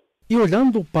vantajoso. E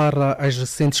olhando para as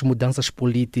recentes mudanças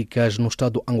políticas no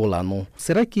Estado angolano,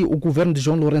 será que o governo de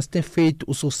João Lourenço tem feito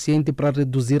o suficiente para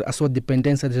reduzir a sua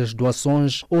dependência das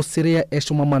doações ou seria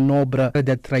esta uma manobra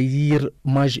de atrair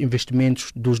mais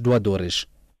investimentos dos doadores?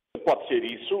 Pode ser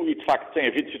isso, e de facto tem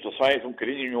havido situações um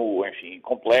bocadinho, enfim,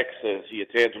 complexas e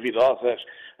até duvidosas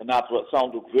na atuação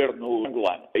do governo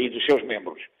angolano e dos seus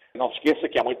membros. Não se esqueça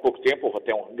que há muito pouco tempo houve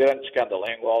até um grande escândalo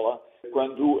em Angola,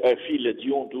 quando a filha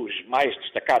de um dos mais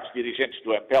destacados dirigentes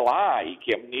do MPLA, e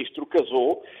que é ministro,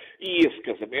 casou, e esse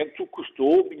casamento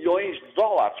custou milhões de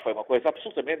dólares. Foi uma coisa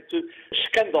absolutamente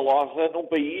escandalosa num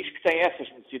país que tem essas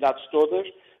necessidades todas,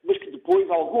 mas que depois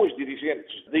alguns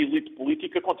dirigentes da elite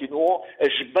política continuam a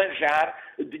esbanjar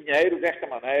dinheiro desta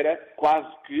maneira, quase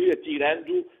que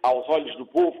atirando aos olhos do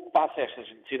povo que passa estas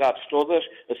necessidades todas,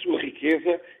 a sua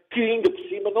riqueza, que ainda por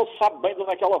cima não se sabe bem de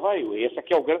onde é que ela veio. Esse é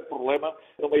que é o grande problema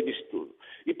no meio disto tudo.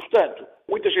 E, portanto,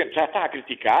 muita gente já está a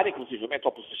criticar, inclusivamente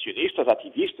oposicionistas,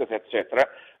 ativistas, etc.,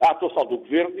 a atuação do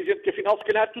governo, dizendo que, afinal, se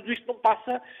calhar tudo isto não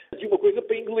passa de uma coisa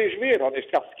para inglês ver, ou,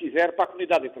 neste caso, se quiser, para a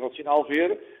comunidade internacional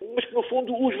ver, mas que, no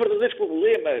fundo, os verdadeiros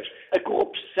problemas, a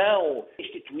corrupção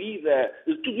instituída,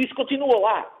 tudo isso continua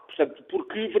lá. Portanto,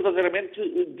 porque, verdadeiramente,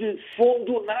 de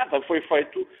fundo, nada foi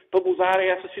feito para mudar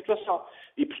essa situação.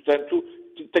 E, portanto,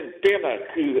 tenho pena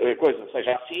que a coisa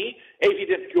seja assim. É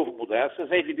evidente que houve mudanças,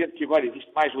 é evidente que agora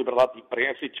existe mais liberdade de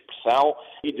imprensa e de expressão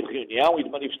e de reunião e de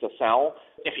manifestação.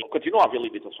 Enfim, continua a haver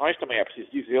limitações, também é preciso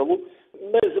dizê-lo,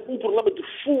 mas o problema de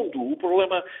fundo, o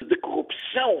problema de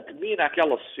corrupção que mina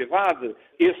aquela sociedade,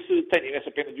 esse tenho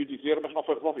imensa pena de o dizer, mas não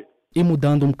foi resolvido. E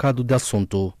mudando um bocado de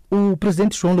assunto, o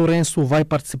presidente João Lourenço vai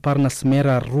participar na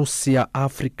Cimeira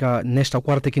Rússia-África nesta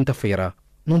quarta e quinta-feira.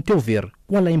 No teu ver,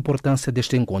 qual é a importância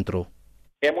deste encontro?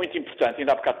 É muito importante,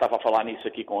 ainda há bocado estava a falar nisso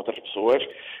aqui com outras pessoas.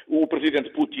 O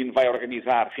presidente Putin vai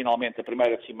organizar finalmente a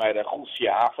primeira cimeira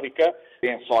Rússia-África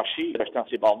em Sochi, na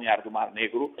estância balnear do Mar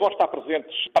Negro. Vão estar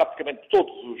presentes praticamente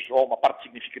todos ou uma parte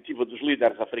significativa dos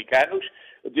líderes africanos,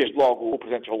 desde logo o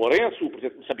presidente João Lourenço, o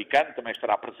presidente moçambicano também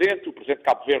estará presente, o presidente de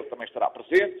Cabo Verde também estará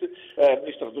presente, a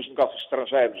ministra dos Negócios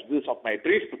Estrangeiros de São Tomé e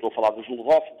Príncipe, estou a falar dos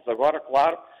lusófonos agora,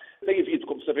 claro. Tem havido,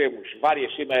 como sabemos,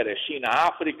 várias cimeiras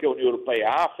China-África, União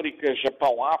Europeia-África,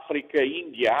 Japão-África,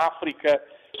 Índia-África,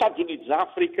 Estados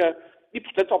Unidos-África e,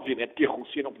 portanto, obviamente que a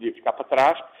Rússia não podia ficar para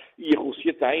trás e a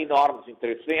Rússia tem enormes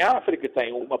interesses em África,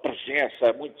 tem uma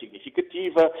presença muito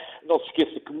significativa. Não se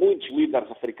esqueça que muitos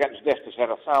líderes africanos desta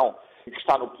geração que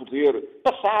está no poder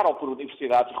passaram por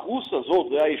universidades russas ou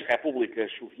de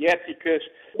ex-repúblicas soviéticas.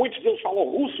 Muitos deles falam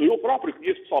russo. Eu próprio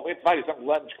conheço pessoalmente vários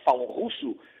angolanos que falam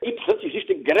russo e, portanto,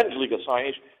 existem grandes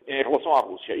ligações em relação à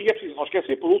Rússia. E é preciso não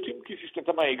esquecer, por último, que existem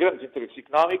também grandes interesses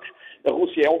económicos. A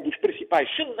Rússia é um dos principais,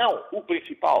 se não o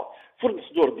principal,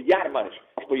 fornecedor de armas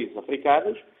aos países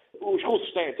africanos. Os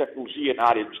russos têm tecnologia na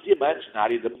área dos diamantes, na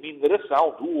área da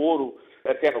mineração, do ouro,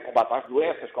 até no combate às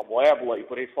doenças como o ébola e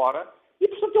por aí fora. E,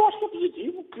 portanto, eu acho que é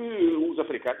positivo que os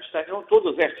africanos tenham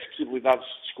todas estas possibilidades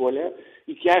de escolha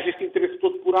e que haja este interesse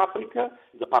todo por África,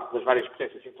 da parte das várias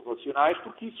potências internacionais,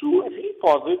 porque isso, enfim,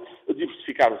 pode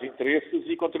diversificar os interesses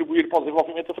e contribuir para o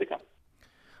desenvolvimento africano.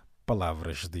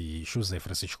 Palavras de José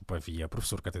Francisco Pavia,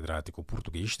 professor catedrático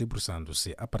português,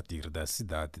 debruçando-se a partir da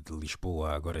cidade de Lisboa.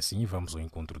 Agora sim, vamos ao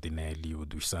encontro de Nélio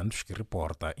dos Santos, que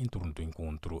reporta em torno do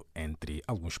encontro entre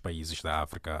alguns países da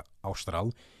África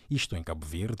Austral, isto em Cabo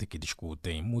Verde, que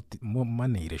discutem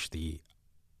maneiras de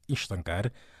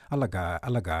estancar a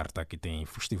lagarta que tem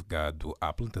fustigado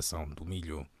a plantação do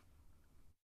milho.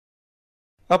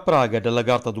 A praga da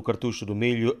lagarta do cartucho do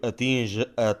milho atinge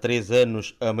há 3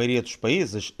 anos a maioria dos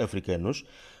países africanos,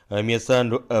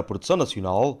 ameaçando a produção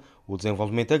nacional, o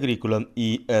desenvolvimento agrícola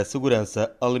e a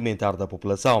segurança alimentar da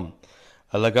população.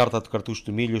 A lagarta do cartucho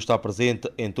do milho está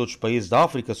presente em todos os países da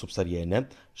África subsaariana,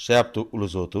 excepto o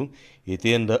Lesoto, e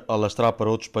tende a alastrar para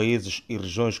outros países e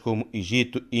regiões como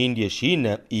Egito, Índia,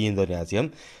 China e Indonésia,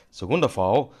 segundo a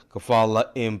FAO, que fala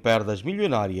em perdas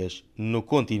milionárias no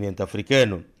continente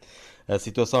africano. A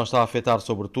situação está a afetar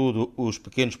sobretudo os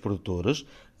pequenos produtores,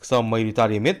 que são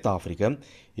maioritariamente da África,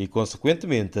 e,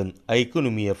 consequentemente, a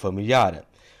economia familiar.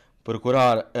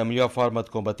 Procurar a melhor forma de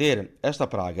combater esta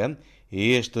praga é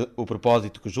este o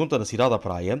propósito que junta na cidade da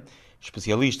Praia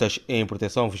especialistas em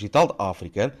proteção vegetal da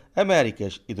África,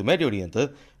 Américas e do Médio Oriente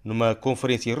numa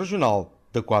conferência regional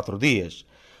de 4 dias.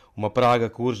 Uma praga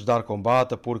que urge dar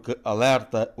combate porque,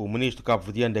 alerta o ministro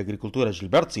cabo-verdiano da Agricultura,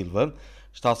 Gilberto Silva,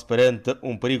 está-se perante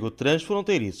um perigo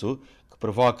transfronteiriço que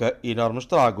provoca enormes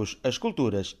estragos às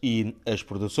culturas e às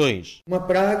produções. Uma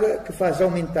praga que faz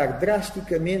aumentar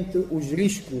drasticamente os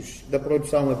riscos da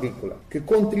produção agrícola, que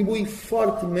contribui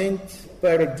fortemente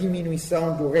para a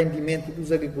diminuição do rendimento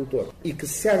dos agricultores e que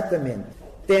certamente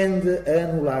tende a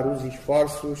anular os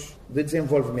esforços de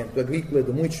desenvolvimento agrícola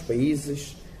de muitos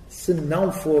países se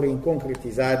não forem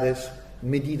concretizadas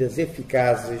medidas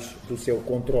eficazes do seu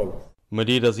controle.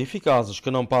 Medidas eficazes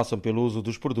que não passam pelo uso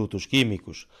dos produtos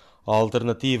químicos. A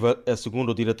alternativa é, segundo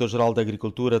o diretor-geral da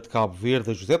Agricultura de Cabo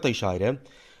Verde, José Teixeira,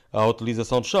 a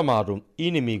utilização do chamado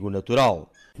inimigo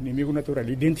natural. Inimigo natural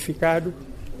identificado,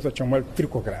 nós chamamos de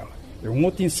tricograma. É um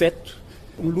outro inseto.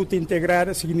 Uma luta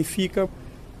integrada significa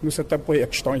no setor a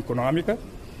questão econômica,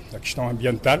 a questão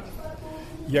ambiental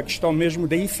e a questão mesmo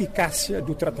da eficácia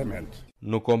do tratamento.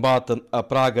 No combate à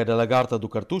praga da lagarta do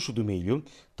cartucho do milho,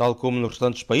 tal como nos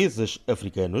restantes países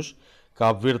africanos,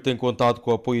 Cabo Verde tem contado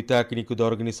com o apoio técnico da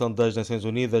Organização das Nações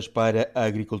Unidas para a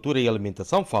Agricultura e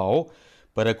Alimentação, FAO,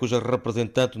 para cuja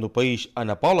representante no país,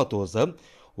 Ana Paula Tosa,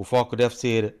 o foco deve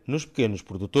ser nos pequenos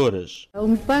produtores. O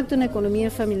impacto na economia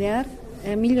familiar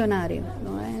é milionário,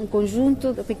 não é? Um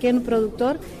conjunto de pequeno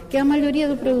produtor, que é a maioria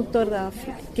do produtor da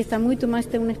África, que está muito mais,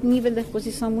 tem um nível de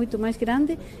exposição muito mais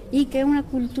grande e que é uma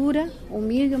cultura, o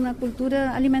milho é uma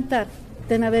cultura alimentar,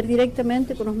 tem a ver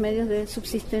diretamente com os meios de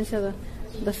subsistência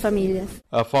das famílias.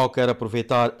 A FAO quer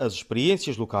aproveitar as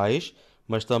experiências locais,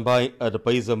 mas também a de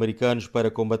países americanos para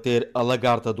combater a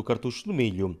lagarta do cartucho do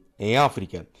milho em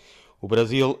África. O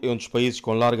Brasil é um dos países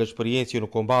com larga experiência no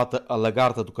combate à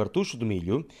lagarta do cartucho do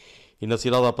milho e na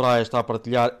cidade da Praia está a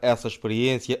partilhar essa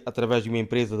experiência através de uma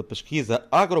empresa de pesquisa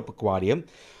agropecuária,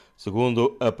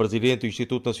 segundo a presidente do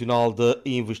Instituto Nacional de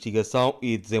Investigação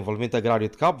e Desenvolvimento Agrário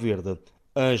de Cabo Verde,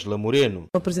 Ângela Moreno.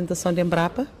 A apresentação da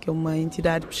Embrapa, que é uma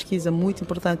entidade de pesquisa muito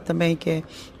importante também, que é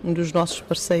um dos nossos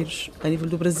parceiros a nível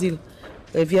do Brasil,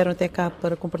 vieram até cá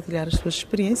para compartilhar as suas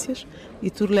experiências e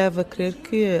tudo leva a crer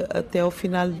que até ao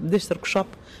final deste workshop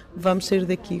vamos sair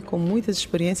daqui com muitas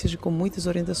experiências e com muitas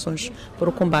orientações para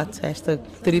o combate a esta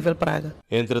terrível praga.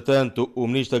 Entretanto, o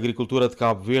Ministro da Agricultura de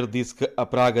Cabo Verde disse que a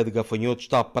praga de gafanhotos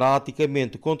está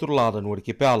praticamente controlada no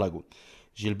arquipélago.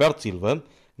 Gilberto Silva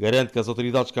garante que as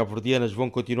autoridades cabo-verdianas vão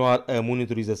continuar a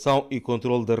monitorização e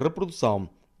controle da reprodução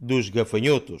dos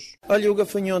gafanhotos. Olha, o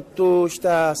gafanhoto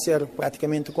está a ser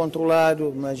praticamente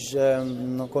controlado, mas,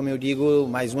 como eu digo,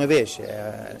 mais uma vez,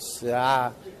 se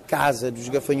há casa dos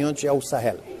gafanhotos é o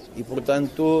Sahel. E,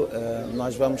 portanto,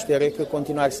 nós vamos ter que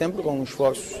continuar sempre com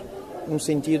esforços no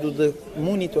sentido de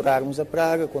monitorarmos a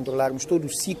praga, controlarmos todo o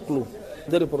ciclo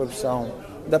de reprodução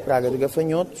da praga de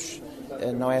gafanhotos.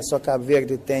 Não é só Cabo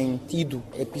Verde que tem tido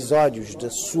episódios de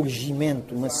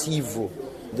surgimento massivo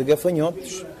de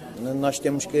gafanhotos. Nós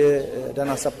temos que, da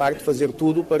nossa parte, fazer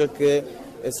tudo para que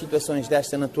situações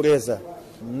desta natureza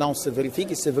não se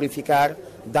verifiquem e, se verificar,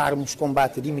 darmos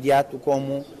combate de imediato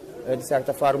como, de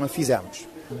certa forma, fizemos.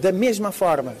 Da mesma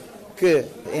forma que,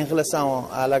 em relação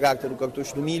à lagarta do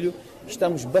cartucho do milho,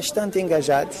 estamos bastante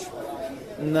engajados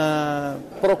na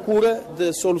procura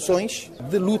de soluções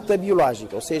de luta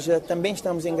biológica, ou seja, também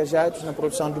estamos engajados na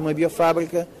produção de uma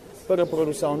biofábrica para a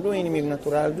produção do inimigo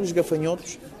natural, dos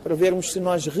gafanhotos, para vermos se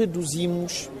nós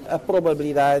reduzimos a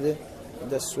probabilidade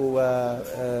da sua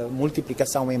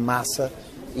multiplicação em massa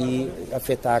e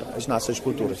afetar as nossas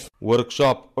culturas. O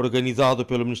workshop, organizado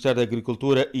pelo Ministério da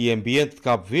Agricultura e Ambiente de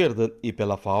Cabo Verde e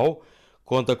pela FAO,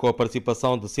 conta com a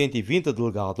participação de 120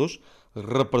 delegados,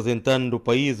 representando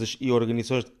países e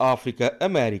organizações de África,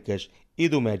 Américas e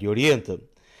do Médio Oriente.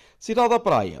 Cidade da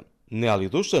Praia, Nélio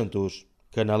dos Santos,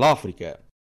 Canal África.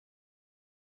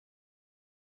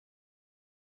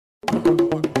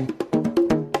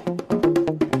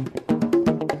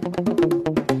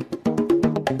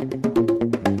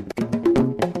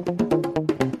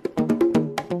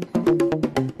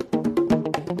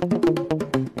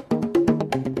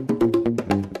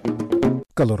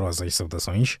 Calorosas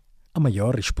saudações. A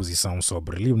maior exposição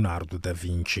sobre Leonardo da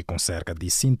Vinci, com cerca de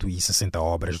 160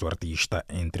 obras do artista,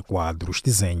 entre quadros,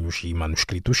 desenhos e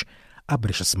manuscritos,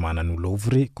 abre esta semana no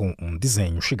Louvre com um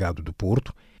desenho chegado do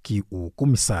Porto que o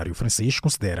comissário francês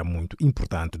considera muito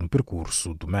importante no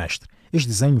percurso do mestre. Este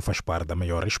desenho faz parte da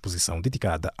maior exposição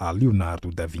dedicada a Leonardo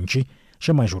da Vinci,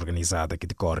 jamais organizada, que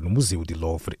decorre no Museu de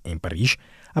Louvre, em Paris,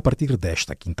 a partir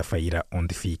desta quinta-feira,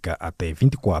 onde fica até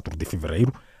 24 de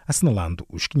fevereiro, assinalando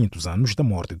os 500 anos da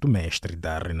morte do mestre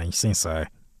da Renascença.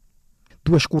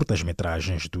 Duas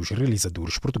curtas-metragens dos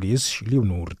realizadores portugueses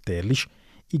Leonor Teles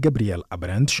e Gabriel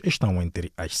Abrantes estão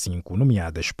entre as 5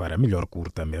 nomeadas para a melhor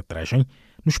curta-metragem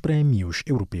nos Prémios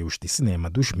Europeus de Cinema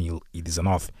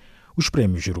 2019. Os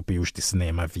Prémios Europeus de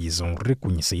Cinema visam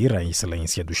reconhecer a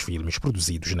excelência dos filmes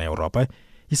produzidos na Europa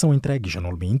e são entregues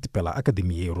anualmente pela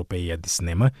Academia Europeia de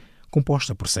Cinema,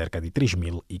 composta por cerca de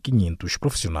 3.500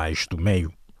 profissionais do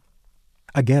meio.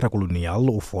 A guerra colonial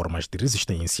ou formas de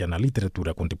resistência na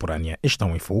literatura contemporânea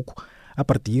estão em foco a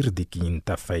partir de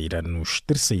quinta-feira nos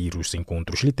terceiros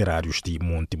encontros literários de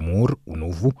Montemor, o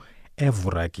Novo,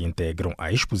 Évora, que integram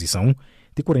a exposição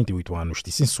de 48 anos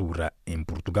de censura em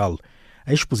Portugal.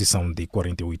 A exposição de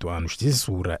 48 anos de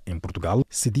censura em Portugal,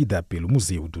 cedida pelo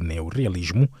Museu do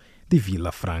Neorrealismo de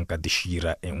Vila Franca de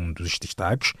Xira, é um dos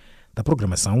destaques da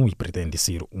programação e pretende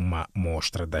ser uma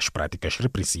mostra das práticas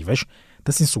repressivas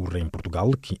da censura em Portugal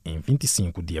que, em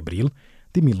 25 de abril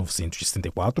de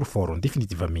 1974, foram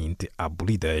definitivamente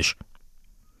abolidas.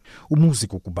 O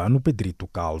músico cubano Pedrito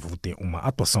Calvo tem uma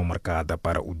atuação marcada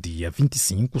para o dia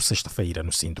 25, sexta-feira,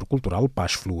 no Centro Cultural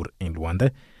Paz Flor, em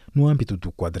Luanda, no âmbito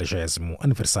do 40º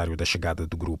aniversário da chegada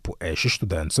do grupo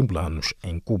ex-estudantes angolanos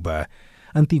em Cuba.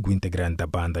 Antigo integrante da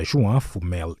banda João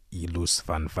Fumel e Luz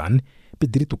Van Van,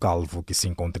 Pedrito Calvo, que se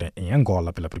encontra em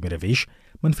Angola pela primeira vez,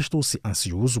 manifestou-se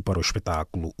ansioso para o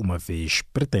espetáculo, uma vez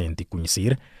pretende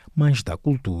conhecer mais da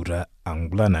cultura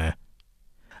angolana.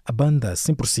 A banda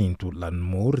 100%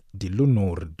 L'Amour de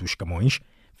Leonor dos Camões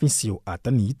venceu a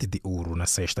Tanit de Ouro na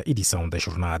 6ª edição das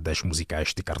Jornadas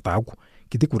Musicais de Cartago,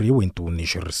 que decorreu em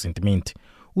Tunis recentemente.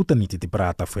 O Tanit de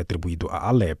Prata foi atribuído a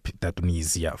Alep, da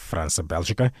Tunísia,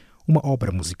 França-Bélgica, uma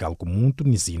obra musical comum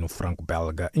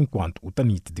tunisino-franco-belga, enquanto o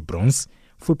Tanit de Bronze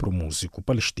foi para o músico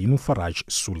palestino Faraj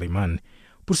Suleiman.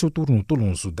 Por seu turno,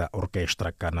 Tolonzo, da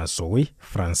Orquestra Canazoe,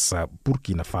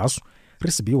 França-Burkina Faso,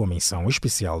 recebeu a menção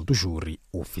especial do júri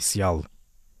oficial.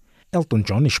 Elton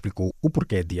John explicou o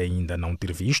porquê de ainda não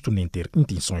ter visto nem ter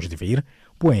intenções de ver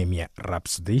Bohemian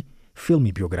Rhapsody,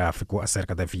 filme biográfico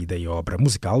acerca da vida e obra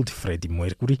musical de Freddie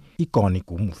Mercury,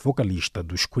 icônico vocalista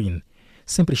dos Queen.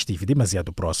 Sempre estive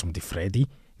demasiado próximo de Freddie,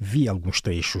 vi alguns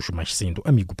trechos, mas sendo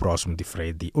amigo próximo de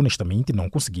Freddie, honestamente não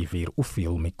consegui ver o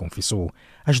filme, confessou.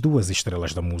 As duas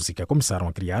estrelas da música começaram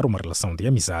a criar uma relação de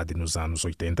amizade nos anos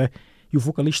 80 e o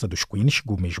vocalista dos Queen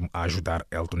chegou mesmo a ajudar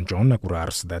Elton John a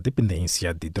curar-se da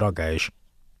dependência de drogas.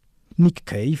 Nick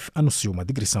Cave anunciou uma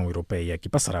digressão europeia que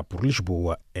passará por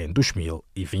Lisboa em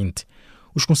 2020.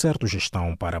 Os concertos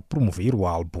estão para promover o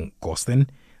álbum Ghosten,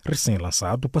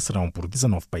 recém-lançado, passarão por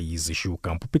 19 países e o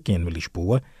Campo Pequeno em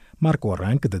Lisboa marca o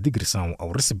arranque da digressão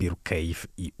ao receber o Cave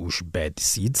e os Bad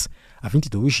Seeds a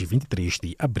 22 e 23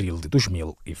 de abril de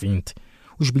 2020.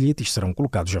 Os bilhetes serão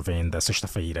colocados à venda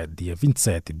sexta-feira, dia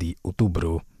 27 de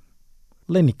outubro.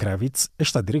 Lenny Kravitz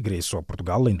está de regresso a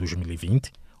Portugal em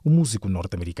 2020. O músico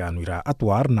norte-americano irá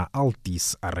atuar na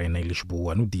Altice Arena em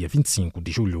Lisboa no dia 25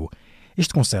 de julho.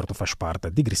 Este concerto faz parte da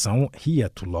digressão Here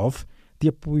to Love, de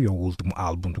apoio ao último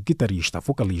álbum do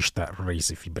guitarrista-vocalista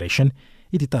Race Vibration,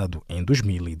 editado em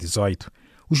 2018.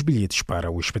 Os bilhetes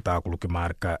para o espetáculo, que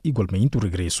marca igualmente o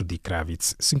regresso de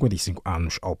Kravitz, 55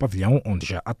 anos, ao pavilhão, onde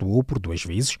já atuou por 2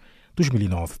 vezes,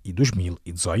 2009 e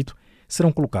 2018, serão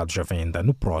colocados à venda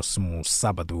no próximo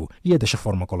sábado. E desta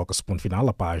forma coloca-se ponto final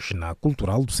a página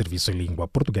cultural do Serviço em Língua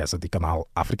Portuguesa de Canal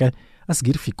África. A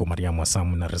seguir ficou Maria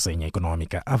Moassamo na resenha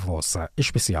econômica. A vossa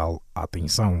especial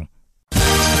atenção.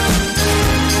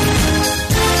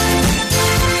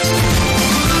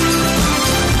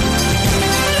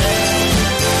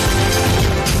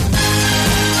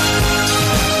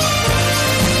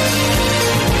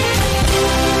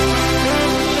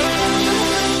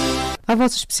 A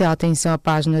vossa especial atenção à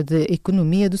página de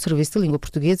Economia do Serviço de Língua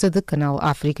Portuguesa de Canal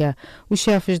África. Os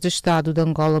chefes de Estado de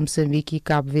Angola, Moçambique e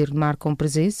Cabo Verde marcam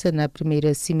presença na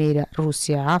primeira Cimeira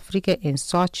Rússia-África em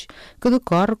Sochi, que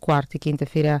decorre quarta e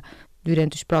quinta-feira.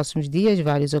 Durante os próximos dias,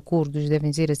 vários acordos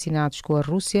devem ser assinados com a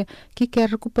Rússia, que quer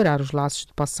recuperar os laços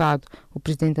do passado. O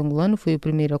presidente angolano foi o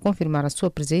primeiro a confirmar a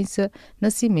sua presença na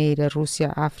Cimeira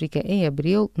Rússia-África em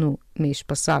abril, no mês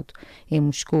passado. Em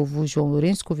Moscou, João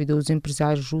Lourenço convidou os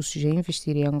empresários russos a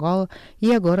investir em Angola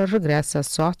e agora regressa a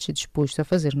Sochi disposto a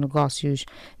fazer negócios.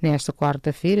 Nesta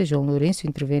quarta-feira, João Lourenço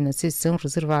intervém na sessão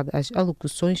reservada às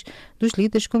alocuções dos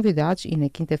líderes convidados e na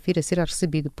quinta-feira será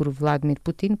recebido por Vladimir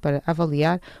Putin para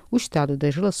avaliar o estado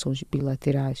das relações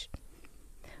bilaterais.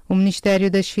 O Ministério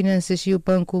das Finanças e o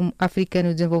Banco Africano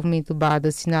de Desenvolvimento BAD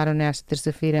assinaram nesta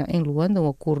terça-feira em Luanda um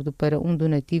acordo para um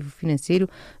donativo financeiro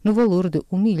no valor de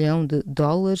 $1 milhão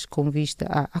com vista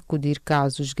a acudir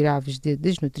casos graves de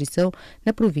desnutrição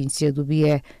na província do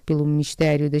Bié. Pelo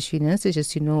Ministério das Finanças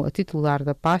assinou a titular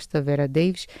da pasta, Vera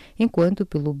Davis, enquanto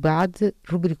pelo BAD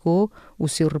rubricou o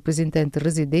seu representante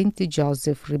residente,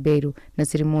 Joseph Ribeiro. Na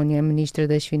cerimônia, a Ministra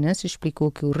das Finanças explicou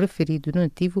que o referido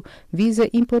donativo visa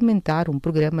implementar um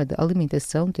programa de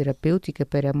alimentação terapêutica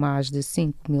para mais de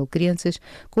 5.000 crianças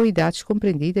com idades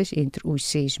compreendidas entre os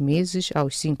 6 meses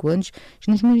aos 5 anos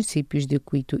nos municípios de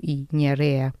Cuito e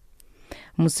Nharéa.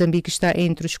 Moçambique está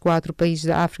entre os 4 países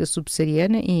da África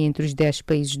subsaariana e entre os 10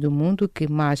 países do mundo que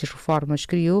mais reformas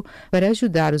criou para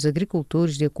ajudar os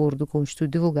agricultores, de acordo com um estudo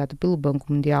divulgado pelo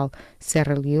Banco Mundial.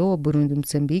 Serra Leoa, Burundi,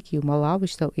 Moçambique e o Malau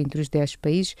estão entre os 10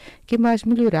 países que mais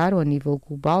melhoraram a nível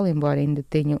global, embora ainda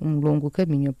tenham um longo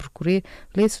caminho a percorrer,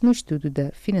 lê-se no estudo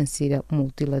da Financeira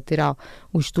Multilateral.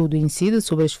 O estudo incide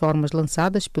sobre as formas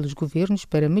lançadas pelos governos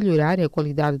para melhorar a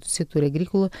qualidade do setor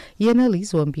agrícola e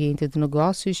analisa o ambiente de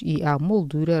negócios e a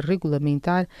moldura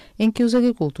regulamentar em que os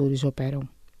agricultores operam.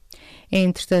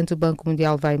 Entretanto, o Banco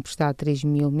Mundial vai emprestar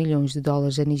 $3.000 milhões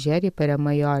à Nigéria para a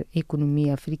maior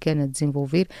economia africana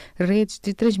desenvolver redes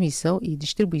de transmissão e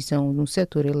distribuição no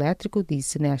setor elétrico,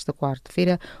 disse nesta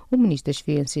quarta-feira o ministro das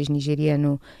Finanças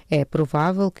nigeriano. É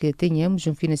provável que tenhamos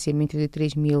um financiamento de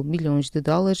 $3.000 milhões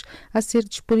a ser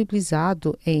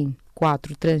disponibilizado em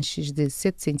 4 tranches de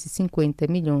 $750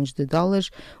 milhões.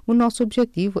 O nosso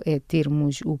objetivo é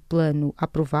termos o plano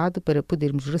aprovado para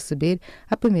podermos receber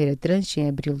a primeira tranche em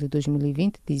abril de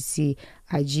 2020, disse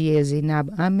Adjie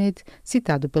Zainab Ahmed,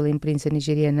 citado pela imprensa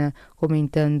nigeriana.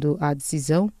 Comentando a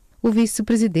decisão, o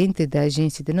vice-presidente da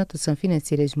Agência de Notação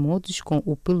Financeira Moody's, com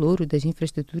o pelouro das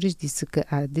infraestruturas, disse que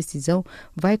a decisão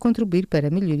vai contribuir para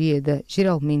a melhoria da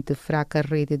geralmente fraca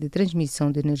rede de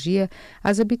transmissão de energia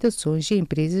às habitações e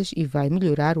empresas e vai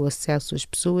melhorar o acesso às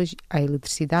pessoas à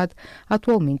eletricidade,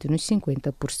 atualmente nos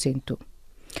 50%.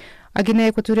 A Guiné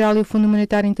Equatorial e o Fundo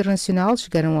Monetário Internacional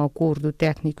chegaram a um acordo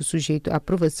técnico sujeito à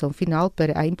aprovação final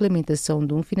para a implementação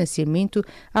de um financiamento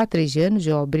há 3 anos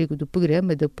ao abrigo do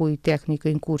Programa de Apoio Técnico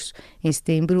em curso. Em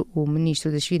setembro, o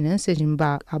ministro das Finanças,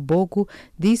 Mba Abogo,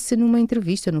 disse numa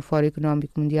entrevista no Fórum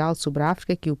Económico Mundial sobre a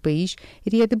África que o país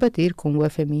iria debater com o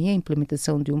FMI a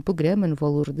implementação de um programa no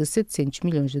valor de $700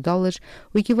 milhões,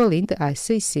 o equivalente a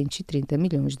 630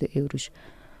 milhões de euros.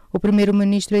 O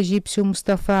primeiro-ministro egípcio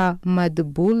Mustafa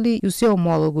Madbouli e o seu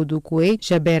homólogo do Kuwait,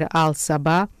 Jaber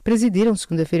al-Sabah, presidiram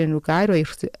segunda-feira no Cairo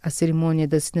a cerimônia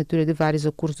da assinatura de vários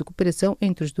acordos de cooperação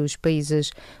entre os dois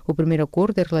países. O primeiro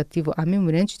acordo é relativo a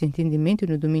memorandos de entendimento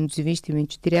no domínio dos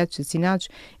investimentos diretos assinados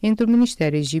entre o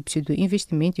Ministério Egípcio do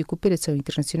Investimento e Cooperação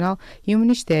Internacional e o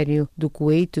Ministério do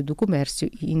Kuwait do Comércio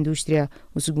e Indústria.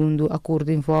 O segundo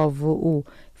acordo envolve o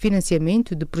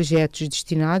financiamento de projetos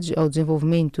destinados ao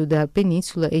desenvolvimento da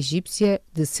Península Egípcia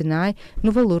de Sinai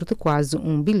no valor de quase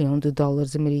 $1 bilhão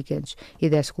americanos. E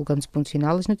desta colocamos ponto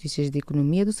final às notícias de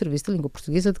economia do Serviço de Língua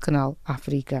Portuguesa do Canal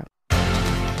África.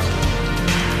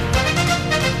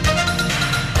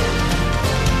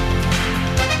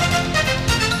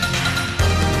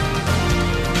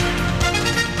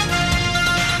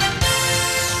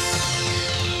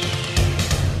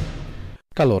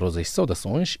 Calorosas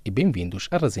saudações e bem-vindos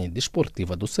à resenha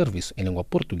desportiva do Serviço em Língua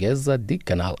Portuguesa de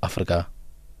Canal África.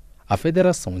 A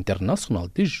Federação Internacional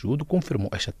de Judo confirmou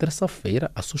esta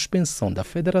terça-feira a suspensão da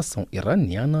Federação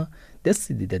Iraniana,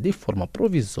 decidida de forma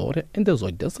provisória em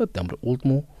 18 de setembro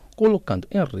último, colocando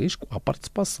em risco a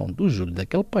participação do judo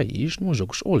daquele país nos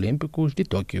Jogos Olímpicos de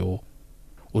Tóquio.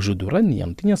 O judo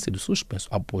iraniano tinha sido suspenso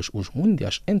após os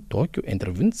mundiais em Tóquio entre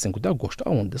 25 de agosto a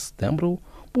 1 de setembro,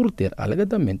 por ter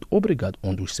alegadamente obrigado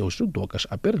um dos seus judokas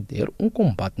a perder um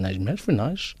combate nas meias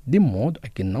finais, de modo a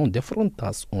que não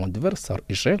defrontasse um adversário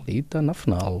israelita na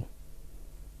final.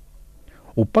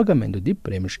 O pagamento de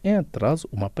prêmios em atraso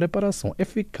e uma preparação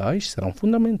eficaz serão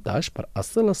fundamentais para a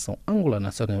seleção angolana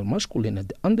nacional masculina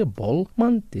de handebol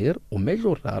manter ou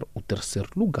melhorar o terceiro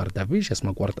lugar da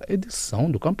 24ª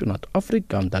edição do Campeonato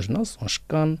Africano das Nações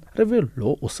CAN,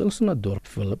 revelou o selecionador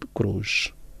Felipe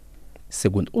Cruz.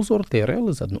 Segundo o sorteio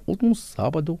realizado no último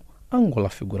sábado, Angola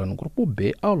figura no grupo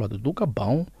B ao lado do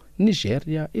Gabão,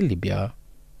 Nigéria e Líbia.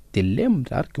 de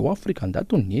lembrar que o africano da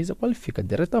Tunísia qualifica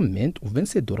diretamente o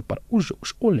vencedor para os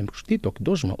Jogos Olímpicos de Tóquio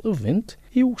 2020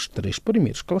 e os 3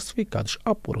 primeiros classificados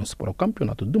apuram-se para o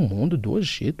Campeonato do Mundo do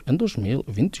Egito em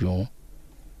 2021.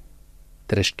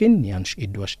 3 quenianos e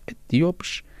 2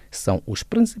 etíopes são os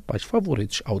principais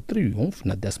favoritos ao triunfo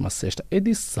na 16ª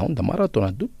edição da Maratona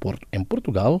do Porto em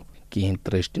Portugal, que em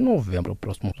 3 de novembro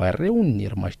próximo vai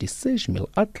reunir mais de 6.000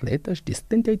 atletas de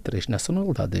 73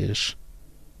 nacionalidades.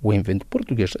 O evento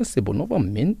português recebeu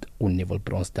novamente o nível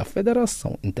bronze da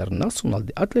Federação Internacional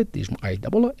de Atletismo,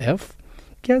 IAAF,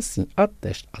 que assim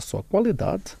atesta a sua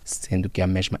qualidade, sendo que a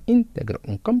mesma integra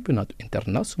um campeonato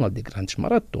internacional de grandes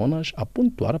maratonas a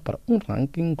pontuar para um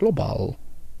ranking global.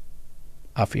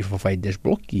 A FIFA vai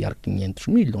desbloquear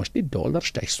 $500 milhões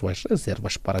das suas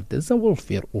reservas para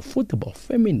desenvolver o futebol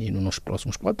feminino nos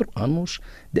próximos 4 anos,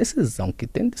 decisão que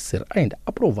tem de ser ainda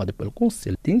aprovada pelo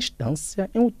Conselho de Instância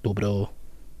em outubro.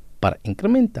 Para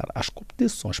incrementar as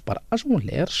competições para as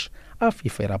mulheres, a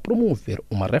FIFA irá promover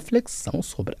uma reflexão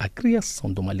sobre a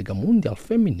criação de uma Liga Mundial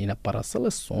Feminina para as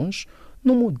seleções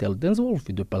no modelo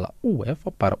desenvolvido pela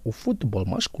UEFA para o futebol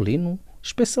masculino,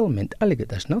 especialmente a Liga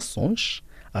das Nações,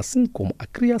 assim como a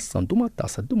criação de uma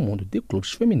Taça do Mundo de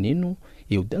clubes feminino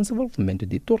e o desenvolvimento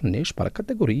de torneios para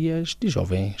categorias de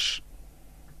jovens.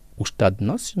 O Estádio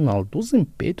Nacional do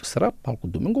Zimpeto será palco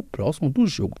domingo próximo do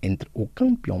jogo entre o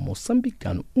campeão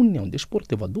moçambicano União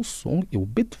Desportiva do Songo e o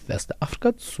Bitfest da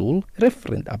África do Sul,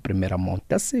 referente à primeira mão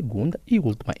da segunda e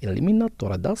última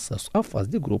eliminatória de acesso à fase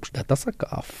de grupos da Taça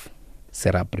CAF.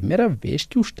 Será a primeira vez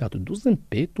que o Estádio do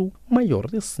Zimpeto, maior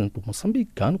recinto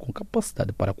moçambicano com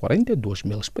capacidade para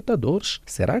 42.000 espectadores,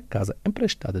 será a casa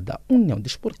emprestada da União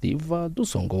Desportiva do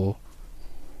Songo.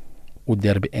 O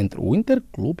derby entre o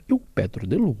Interclube e o Petro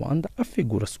de Luanda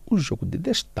afigura-se o jogo de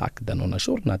destaque da 9ª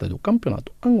jornada do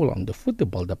Campeonato Angolano de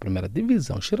Futebol da Primeira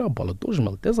Divisão Xirabola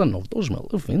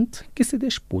 2019-2020, que se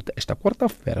disputa esta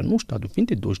quarta-feira no estádio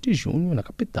 22 de junho, na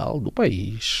capital do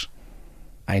país.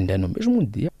 Ainda no mesmo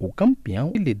dia, o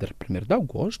campeão e líder 1º de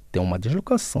agosto tem uma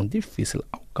deslocação difícil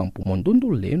ao campo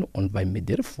Mondondoleno, onde vai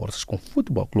medir forças com o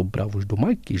Futebol Clube Bravos do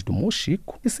Marquês do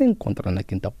Mochico, que se encontra na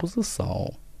 5ª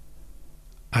posição.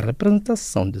 A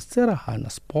representação de Serrahana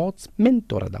Sports,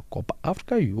 mentora da Copa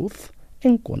Africa Youth,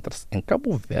 encontra-se em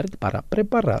Cabo Verde para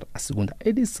preparar a 2ª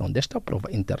edição desta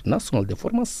prova internacional de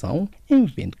formação,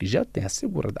 evento que já tem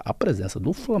assegurado a presença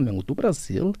do Flamengo do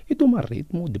Brasil e do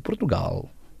Marítimo de Portugal.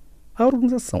 A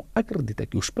organização acredita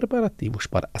que os preparativos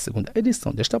para a 2ª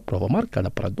edição desta prova,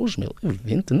 marcada para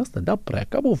 2020 na cidade da Praia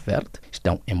Cabo Verde,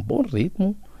 estão em bom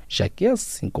ritmo, já que,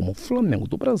 assim como o Flamengo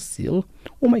do Brasil,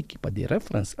 uma equipa de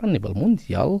referência a nível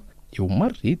mundial, e o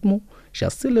Marítimo já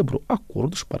celebrou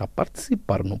acordos para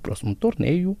participar no próximo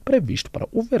torneio previsto para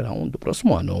o verão do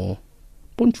próximo ano.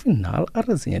 Ponto final à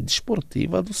resenha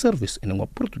desportiva do Serviço em Língua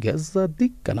Portuguesa de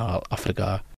Canal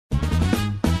África.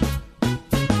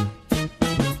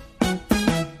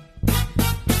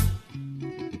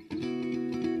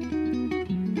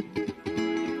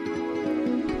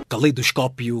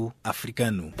 Caleidoscópio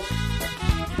africano.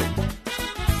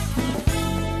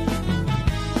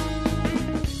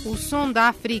 O som da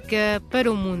África para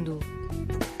o mundo.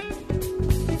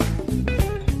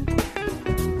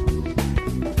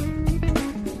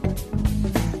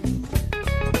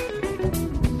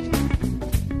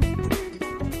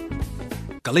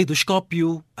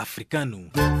 Caleidoscópio africano.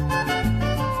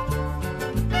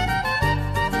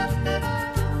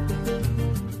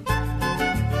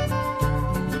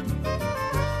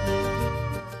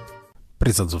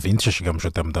 Prezados ouvintes, já chegamos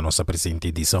ao termo da nossa presente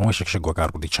edição. Esta que chegou a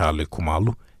cargo de Charlie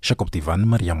Kumalo, Jacob Tivan,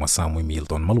 Maria Massamo e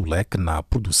Milton Malulek na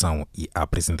produção e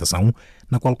apresentação,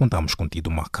 na qual contamos com Tido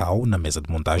Macau na mesa de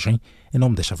montagem. Em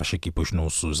nome desta faixa equipa, os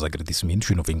nossos agradecimentos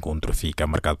e o novo encontro fica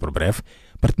marcado por breve,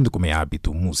 partindo como é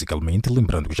hábito musicalmente,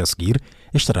 lembrando que já a seguir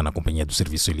estará na companhia do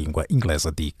Serviço de Língua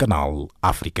Inglesa de Canal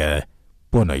África.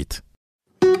 Boa noite.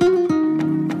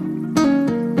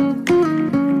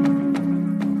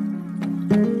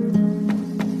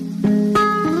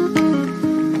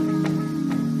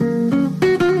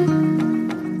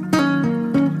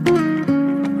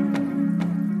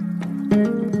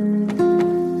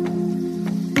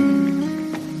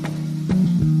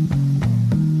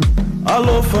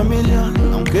 Alô família,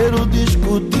 não quero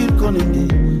discutir com ninguém,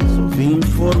 só vim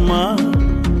informar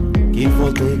que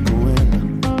voltei com ela.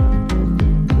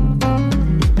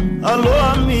 Alô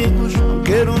amigos, não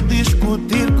quero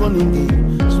discutir com ninguém,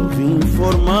 só vim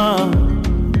informar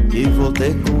que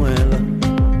voltei com ela.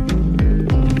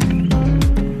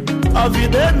 A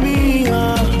vida é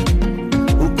minha,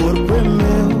 o corpo é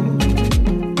meu,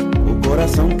 o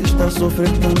coração que está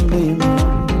sofrendo também é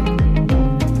meu.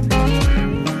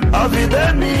 A vida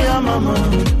é minha, mamãe,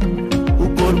 o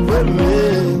corpo é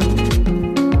meu,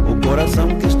 o coração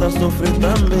que está a sofrer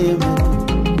também é meu.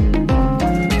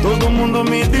 Todo mundo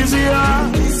me dizia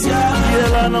que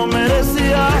ela não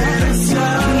merecia,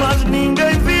 mas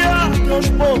ninguém via que aos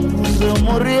poucos eu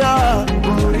morria.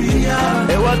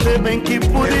 Eu até bem que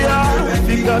podia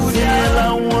ficar sem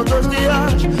ela 1 ou 2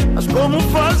 dias, mas como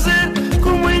fazer,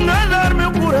 como enganar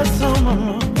meu coração,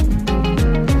 mamãe?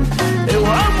 Eu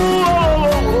amo,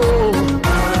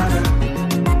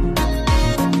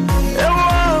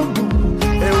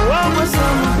 eu amo essa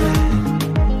mulher.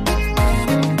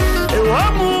 Eu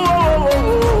amo,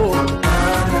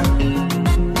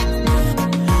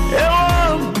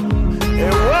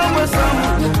 eu amo essa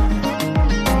mulher.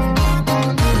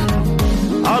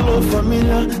 Alô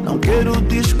família, não quero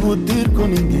discutir com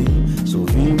ninguém, só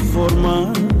vim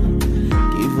informar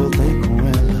que voltei com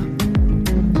ela.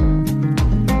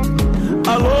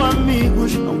 Alô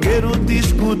amigos, não quero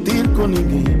discutir com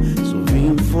ninguém, só vim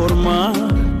informar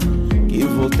que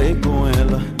voltei com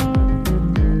ela.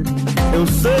 Eu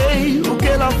sei o que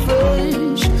ela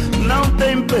fez, não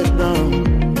tem perdão.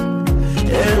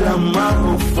 Ela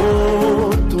amarrou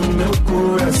forte o meu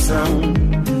coração.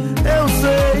 Eu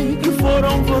sei que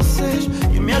foram vocês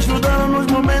que me ajudaram nos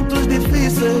momentos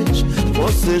difíceis.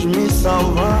 Vocês me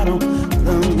salvaram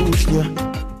da angústia.